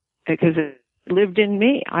because it lived in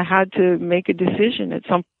me. I had to make a decision at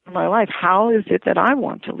some point in my life. How is it that I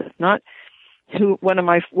want to live? Not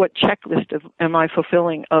what checklist am I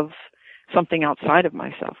fulfilling of something outside of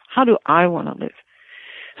myself? How do I want to live?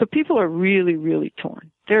 So people are really, really torn.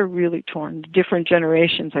 They're really torn. Different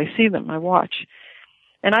generations, I see them, I watch.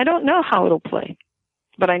 And I don't know how it'll play,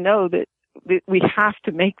 but I know that we have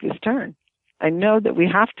to make this turn. I know that we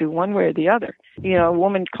have to, one way or the other. A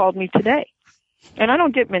woman called me today, and I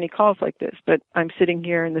don't get many calls like this, but I'm sitting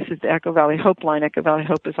here, and this is the Echo Valley Hope line. Echo Valley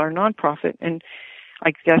Hope is our nonprofit, and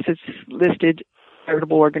I guess it's listed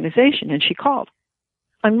charitable organization, and she called.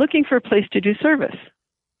 I'm looking for a place to do service.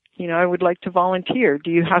 I would like to volunteer.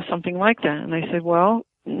 Do you have something like that? And I said, well,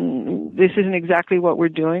 this isn't exactly what we're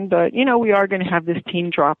doing, but, we are going to have this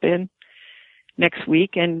team drop in next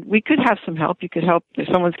week, and we could have some help. You could help if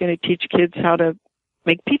someone's going to teach kids how to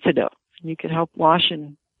make pizza dough. You could help wash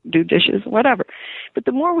and do dishes, whatever. But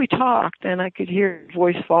the more we talked, and I could hear her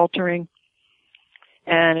voice faltering,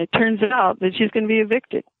 and it turns out that she's going to be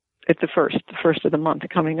evicted at the first of the month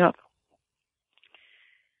coming up.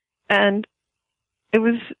 And it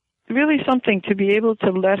was really something to be able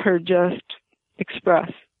to let her just express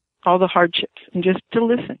all the hardships and just to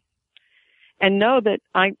listen and know that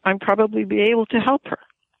I'm probably be able to help her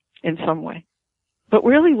in some way. But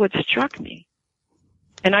really what struck me,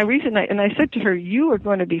 and I said to her, you are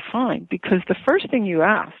going to be fine, because the first thing you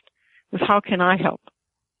asked was, how can I help?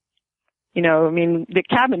 The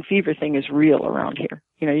cabin fever thing is real around here.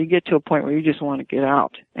 You get to a point where you just want to get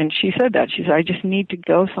out. And she said that. She said, I just need to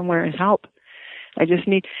go somewhere and help.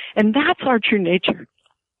 And that's our true nature.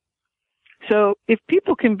 So if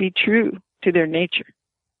people can be true to their nature,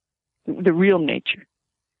 the real nature,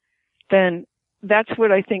 then that's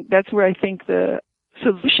where I think the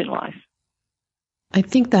solution lies. I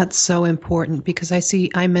think that's so important because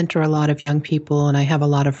I mentor a lot of young people, and I have a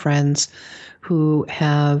lot of friends who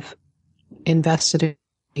have invested a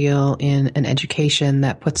deal in an education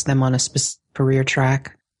that puts them on a specific career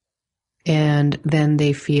track. And then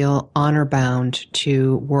they feel honor bound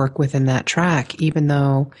to work within that track, even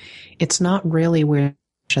though it's not really where their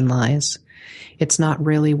passion lies. It's not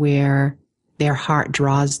really where their heart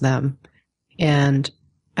draws them. And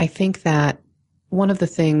I think that one of the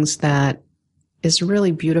things that is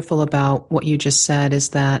really beautiful about what you just said is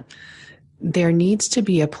that there needs to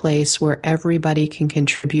be a place where everybody can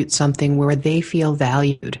contribute something where they feel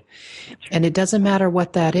valued. And it doesn't matter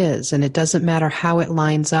what that is, and it doesn't matter how it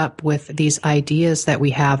lines up with these ideas that we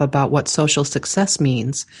have about what social success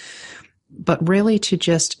means, but really to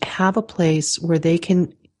just have a place where they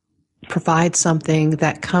can provide something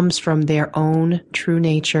that comes from their own true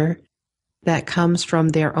nature, that comes from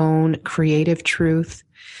their own creative truth,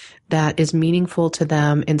 that is meaningful to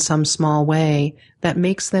them in some small way, that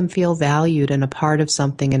makes them feel valued and a part of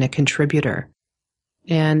something and a contributor.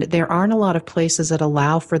 And there aren't a lot of places that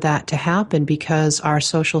allow for that to happen because our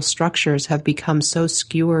social structures have become so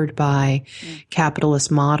skewered by capitalist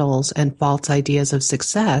models and false ideas of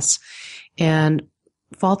success and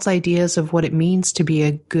false ideas of what it means to be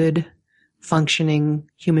a good, functioning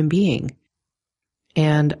human being.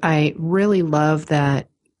 And I really love that.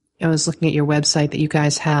 I was looking at your website that you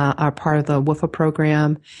guys are part of the WUFA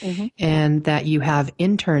program, and that you have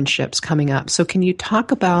internships coming up. So can you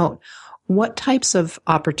talk about what types of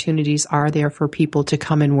opportunities are there for people to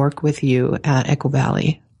come and work with you at Echo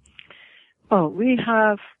Valley? Oh, we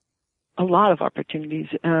have a lot of opportunities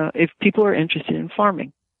if people are interested in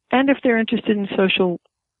farming, and if they're interested in social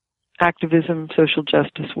activism, social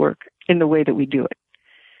justice work in the way that we do it.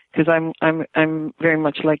 Because I'm very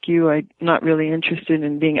much like you. I'm not really interested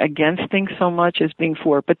in being against things so much as being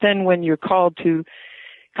for. But then when you're called to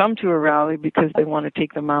come to a rally because they want to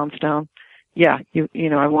take the mounds down,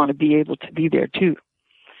 I want to be able to be there too.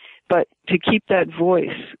 but to keep that voice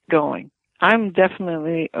going. I'm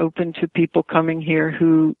definitely open to people coming here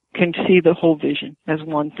who can see the whole vision as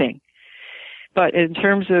one thing. But in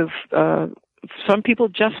terms of, some people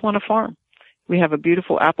just want to farm. We have a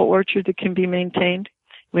beautiful apple orchard that can be maintained.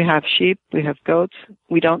 We have sheep. We have goats.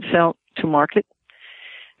 We don't sell to market.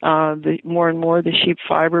 More and more the sheep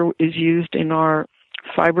fiber is used in our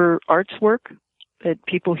fiber arts work that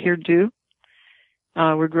people here do.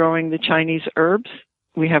 We're growing the Chinese herbs.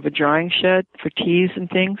 We have a drying shed for teas and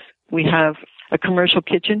things. We have a commercial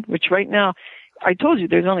kitchen, which right now, I told you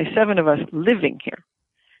there's only 7 of us living here.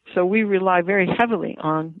 So we rely very heavily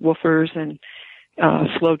on woofers and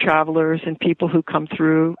slow travelers and people who come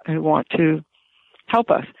through and want to help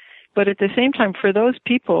us. But at the same time, for those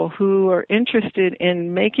people who are interested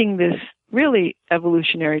in making this really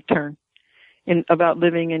evolutionary turn about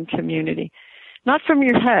living in community, not from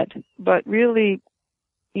your head, but really,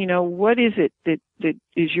 what is it that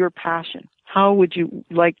is your passion? How would you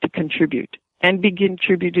like to contribute and be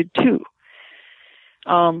contributed to?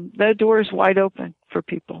 The door is wide open for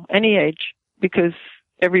people, any age, because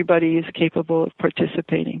everybody is capable of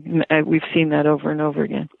participating. And we've seen that over and over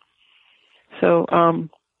again. So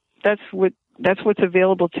that's what's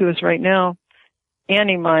available to us right now.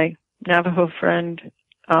 Annie, my Navajo friend,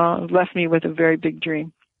 left me with a very big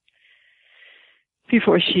dream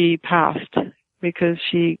before she passed, because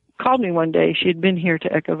she called me one day. She had been here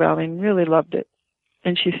to Echo Valley and really loved it.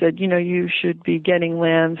 And she said, you should be getting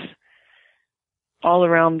lands all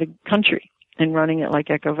around the country and running it like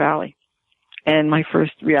Echo Valley. And my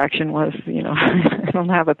first reaction was, I don't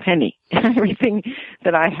have a penny. Everything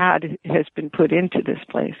that I had has been put into this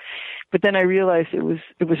place. But then I realized it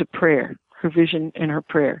was a prayer, her vision and her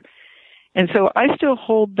prayer. And so I still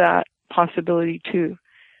hold that possibility too,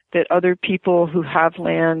 that other people who have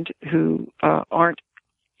land, who aren't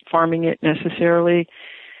farming it necessarily,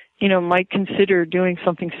 might consider doing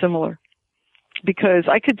something similar. Because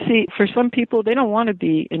I could see, for some people, they don't want to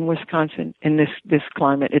be in Wisconsin in this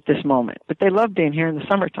climate at this moment, but they love being here in the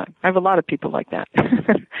summertime. I have a lot of people like that.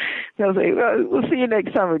 They'll say, "Well, we'll see you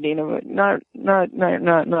next summer, Dina, but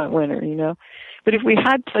not winter, But if we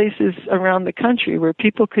had places around the country where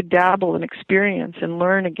people could dabble and experience and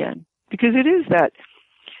learn again, because it is that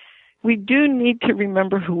we do need to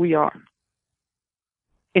remember who we are,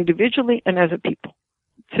 individually and as a people.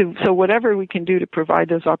 So whatever we can do to provide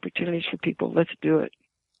those opportunities for people, let's do it.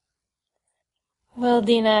 Well,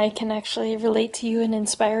 Dina, I can actually relate to you an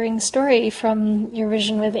inspiring story from your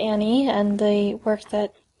vision with Annie and the work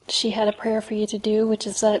that she had a prayer for you to do, which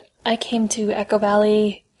is that I came to Echo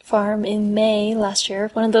Valley Farm in May last year,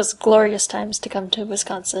 one of those glorious times to come to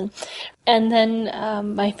Wisconsin. And then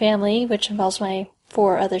my family, which involves my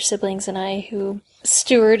 4 other siblings and I, who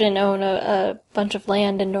steward and own a bunch of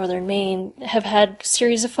land in northern Maine, have had a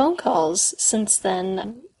series of phone calls since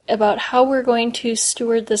then about how we're going to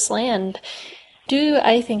steward this land. Due,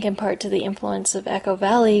 I think, in part to the influence of Echo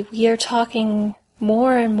Valley, we are talking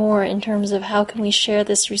more and more in terms of how can we share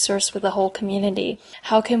this resource with the whole community?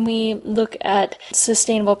 How can we look at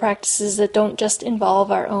sustainable practices that don't just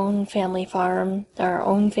involve our own family farm, our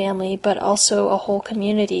own family, but also a whole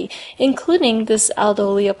community, including this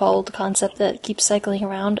Aldo Leopold concept that keeps cycling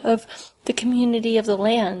around of the community of the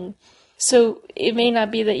land. So it may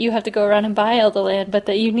not be that you have to go around and buy all the land, but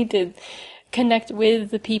that you need to connect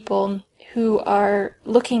with the people who are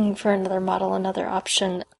looking for another model, another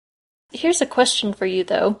option. Here's a question for you,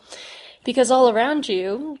 though, because all around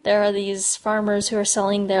you, there are these farmers who are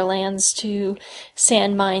selling their lands to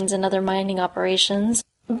sand mines and other mining operations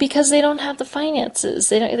because they don't have the finances.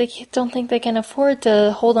 They don't think they can afford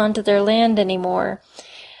to hold on to their land anymore.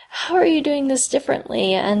 How are you doing this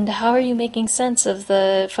differently, and how are you making sense of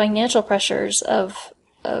the financial pressures of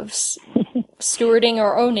stewarding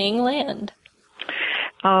or owning land?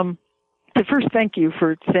 First, thank you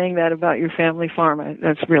for saying that about your family farm.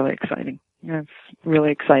 That's really exciting. That's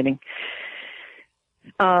really exciting.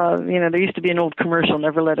 There used to be an old commercial,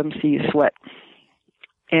 never let them see you sweat.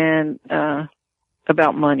 And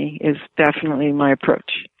about money is definitely my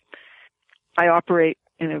approach. I operate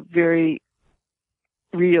in a very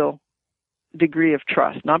real degree of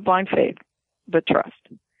trust, not blind faith, but trust.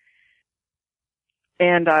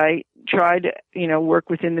 And I try to, work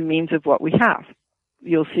within the means of what we have.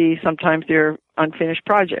 You'll see sometimes there are unfinished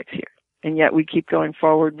projects here, and yet we keep going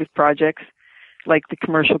forward with projects like the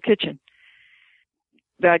commercial kitchen.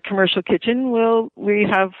 That commercial kitchen we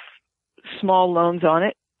have small loans on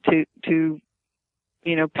it to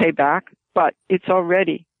pay back, but it's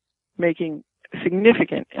already making a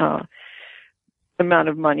significant amount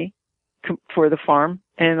of money for the farm,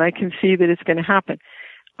 and I can see that it's going to happen.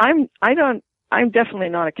 I don't I'm definitely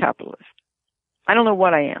not a capitalist. I don't know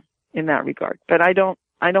what I am in that regard, but I don't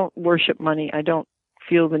worship money. I don't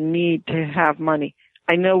feel the need to have money.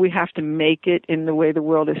 I know we have to make it in the way the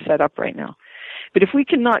world is set up right now. But if we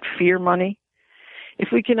cannot fear money, if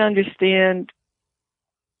we can understand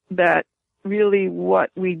that really what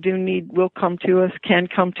we do need will come to us, can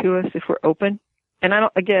come to us if we're open. And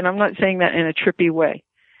I'm not saying that in a trippy way.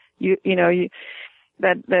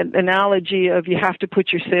 That analogy of you have to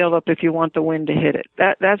put your sail up if you want the wind to hit it.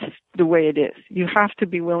 That's the way it is. You have to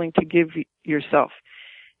be willing to give yourself.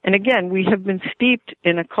 And again, we have been steeped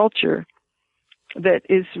in a culture that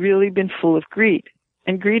has really been full of greed.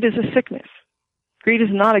 And greed is a sickness. Greed is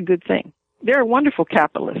not a good thing. There are wonderful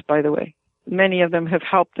capitalists, by the way. Many of them have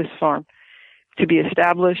helped this farm to be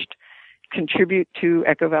established, contribute to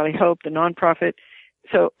Echo Valley Hope, the nonprofit.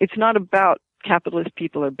 So it's not about capitalist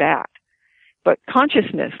people are bad. But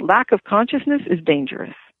consciousness, lack of consciousness is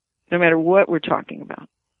dangerous, no matter what we're talking about.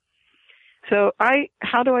 So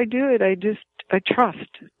how do I do it? I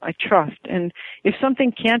trust. And if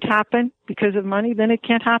something can't happen because of money, then it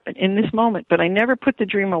can't happen in this moment. But I never put the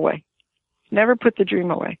dream away. Never put the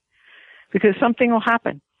dream away. Because something will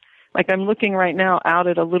happen. Like I'm looking right now out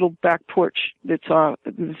at a little back porch that's off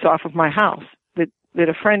of my house that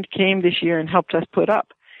a friend came this year and helped us put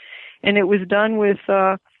up. And it was done with,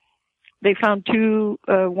 they found two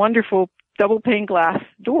wonderful double pane glass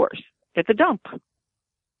doors at the dump.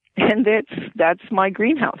 And that's my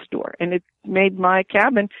greenhouse door. And it made my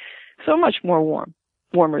cabin so much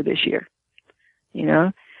warmer this year.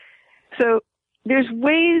 So there's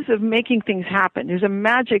ways of making things happen. There's a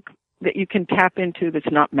magic that you can tap into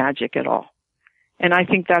that's not magic at all. And I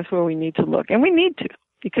think that's where we need to look. And we need to,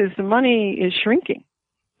 because the money is shrinking.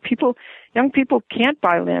 Young people can't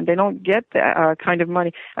buy land. They don't get that kind of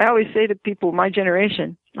money. I always say to people, my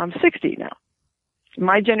generation, I'm 60 now.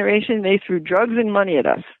 My generation, they threw drugs and money at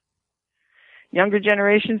us. Younger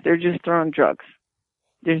generations, they're just throwing drugs.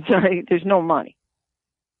 There's no money.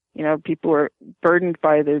 People are burdened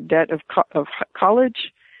by the debt of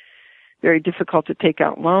college. Very difficult to take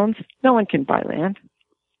out loans. No one can buy land.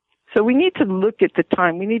 So we need to look at the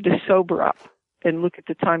time. We need to sober up and look at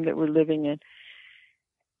the time that we're living in.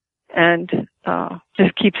 And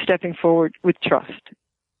just keep stepping forward with trust.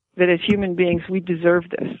 That as human beings, we deserve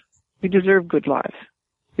this. We deserve good lives.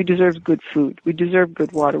 We deserve good food. We deserve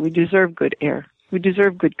good water. We deserve good air. We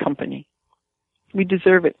deserve good company. We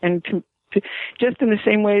deserve it. And just in the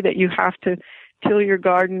same way that you have to till your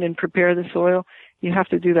garden and prepare the soil, you have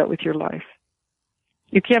to do that with your life.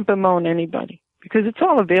 You can't bemoan anybody because it's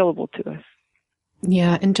all available to us.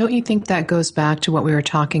 Yeah, and don't you think that goes back to what we were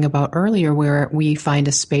talking about earlier, where we find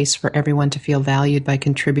a space for everyone to feel valued by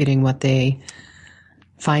contributing what they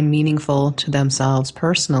find meaningful to themselves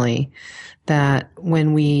personally? That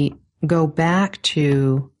when we go back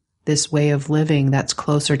to this way of living that's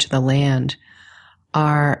closer to the land,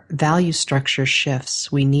 our value structure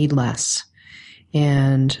shifts. We need less.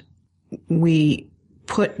 And we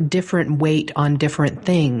put different weight on different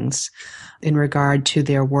things in regard to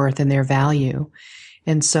their worth and their value.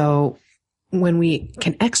 And so when we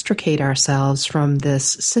can extricate ourselves from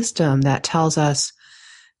this system that tells us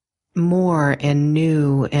more and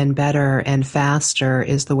new and better and faster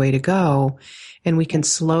is the way to go, and we can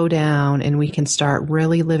slow down and we can start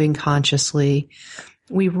really living consciously,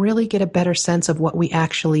 we really get a better sense of what we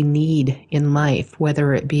actually need in life,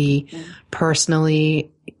 whether it be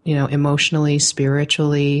personally, emotionally,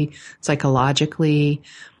 spiritually, psychologically,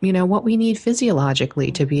 what we need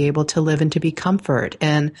physiologically to be able to live and to be comfort.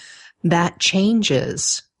 And that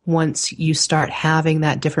changes once you start having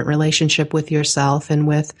that different relationship with yourself and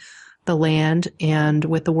with the land and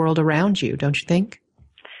with the world around you, don't you think?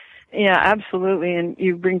 Yeah, absolutely. And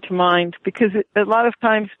you bring to mind, because a lot of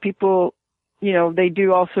times people, they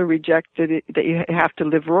do also reject that you have to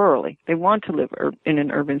live rurally. They want to live in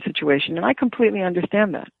an urban situation. And I completely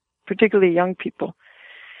understand that, particularly young people.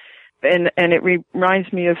 And it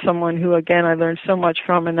reminds me of someone who, again, I learned so much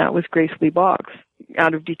from, and that was Grace Lee Boggs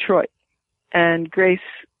out of Detroit. And Grace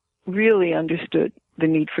really understood the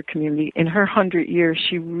need for community. In her 100 years,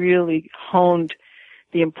 she really honed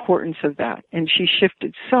the importance of that. And she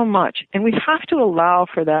shifted so much. And we have to allow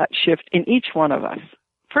for that shift in each one of us.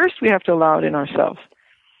 First, we have to allow it in ourselves.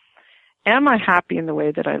 Am I happy in the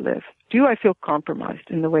way that I live? Do I feel compromised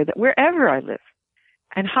in the way that wherever I live?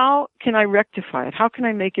 And how can I rectify it? How can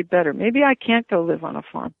I make it better? Maybe I can't go live on a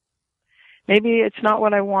farm. Maybe it's not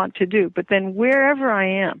what I want to do. But then wherever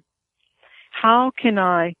I am, how can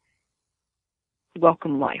I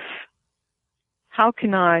welcome life? How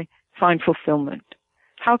can I find fulfillment?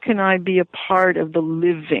 How can I be a part of the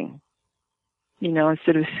living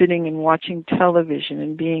instead of sitting and watching television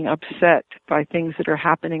and being upset by things that are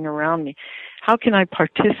happening around me? How can I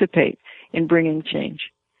participate in bringing change?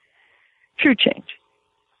 True change.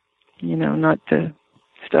 Not the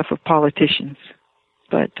stuff of politicians,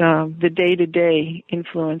 but the day-to-day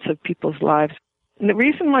influence of people's lives. And the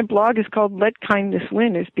reason my blog is called Let Kindness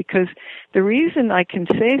Win is because the reason I can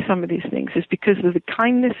say some of these things is because of the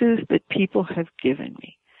kindnesses that people have given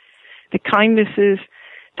me. The kindnesses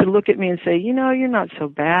to look at me and say, you're not so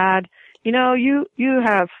bad. You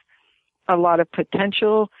have a lot of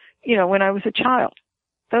potential. When I was a child,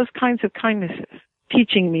 those kinds of kindnesses,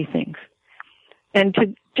 teaching me things. And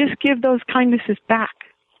to just give those kindnesses back.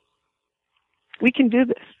 We can do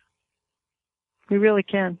this. We really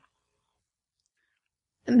can.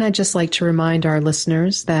 And I'd just like to remind our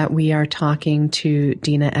listeners that we are talking to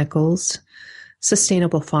Dina Eccles,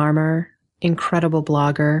 sustainable farmer, incredible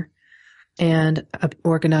blogger, and an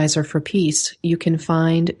organizer for peace. You can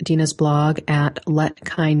find Dina's blog at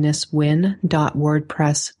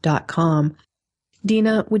letkindnesswin.wordpress.com.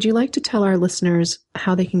 Dina, would you like to tell our listeners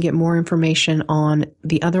how they can get more information on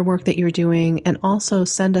the other work that you're doing, and also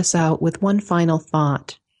send us out with one final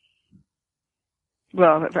thought?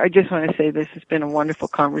 Well, I just want to say this has been a wonderful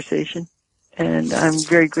conversation, and I'm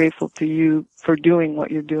very grateful to you for doing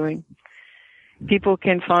what you're doing. People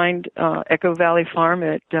can find Echo Valley Farm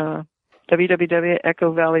at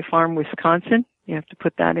www.echovalleyfarmwisconsin. You have to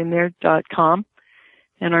put that in there, .com.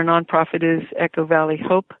 And our nonprofit is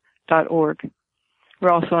echovalleyhope.org.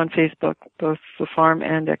 We're also on Facebook, both the farm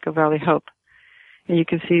and Echo Valley Hope. And you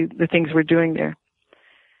can see the things we're doing there.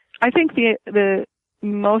 I think the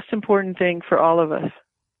most important thing for all of us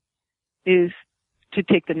is to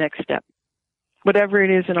take the next step. Whatever it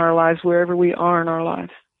is in our lives, wherever we are in our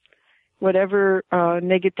lives, whatever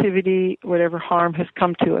negativity, whatever harm has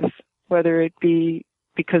come to us, whether it be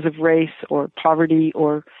because of race or poverty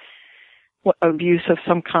or abuse of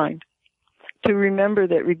some kind, to remember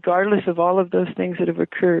that regardless of all of those things that have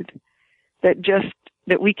occurred, that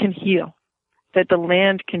we can heal, that the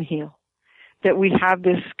land can heal, that we have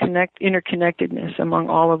this interconnectedness among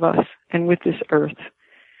all of us and with this earth.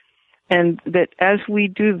 And that as we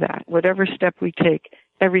do that, whatever step we take,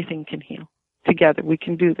 everything can heal. Together we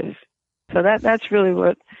can do this. So that's really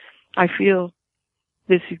what I feel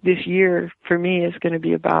this year for me is going to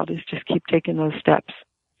be about, is just keep taking those steps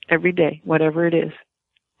every day, whatever it is.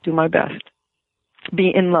 Do my best.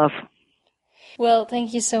 Be in love. Well,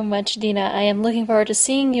 thank you so much, Dina. I am looking forward to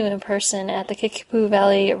seeing you in person at the Kickapoo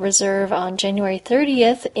Valley Reserve on January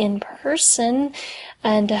 30th in person,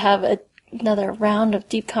 and to have another round of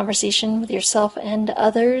deep conversation with yourself and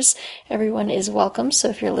others. Everyone is welcome, so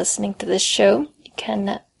if you're listening to this show, you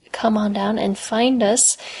can come on down and find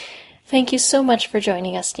us. Thank you so much for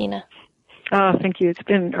joining us, Dina. Thank you. It's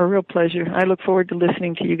been a real pleasure. I look forward to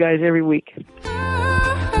listening to you guys every week.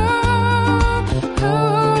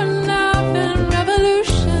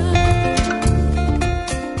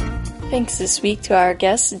 Thanks this week to our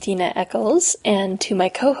guest, Dina Eccles, and to my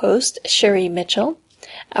co-host, Sherry Mitchell.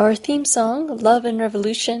 Our theme song, Love and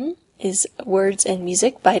Revolution, is words and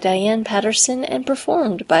music by Diane Patterson and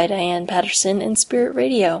performed by Diane Patterson and Spirit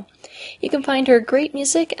Radio. You can find her great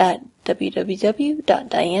music at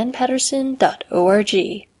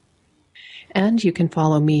www.dianepatterson.org. And you can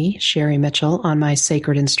follow me, Sherry Mitchell, on my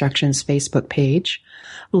Sacred Instructions Facebook page.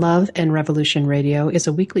 Love and Revolution Radio is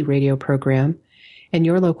a weekly radio program, and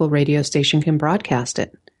your local radio station can broadcast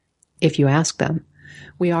it, if you ask them.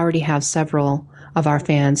 We already have several of our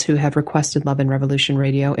fans who have requested Love and Revolution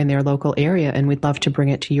Radio in their local area, and we'd love to bring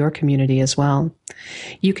it to your community as well.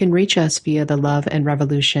 You can reach us via the Love and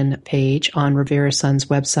Revolution page on Rivera Sun's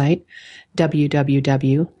website,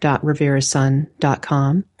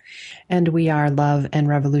 www.riverasun.com, and we are Love and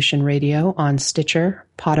Revolution Radio on Stitcher,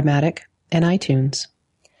 Podomatic, and iTunes.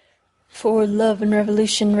 For Love and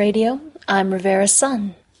Revolution Radio, I'm Rivera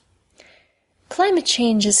Sun. Climate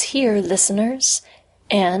change is here, listeners,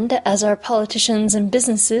 and as our politicians and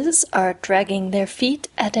businesses are dragging their feet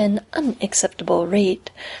at an unacceptable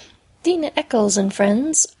rate, Dina Eccles and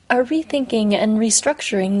friends are rethinking and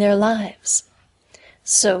restructuring their lives.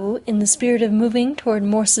 So, in the spirit of moving toward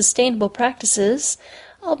more sustainable practices,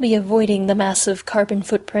 I'll be avoiding the massive carbon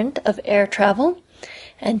footprint of air travel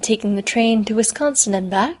and taking the train to Wisconsin and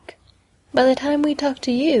back by the time we talk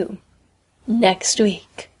to you next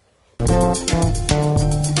week.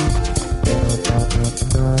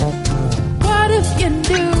 What if you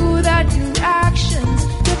knew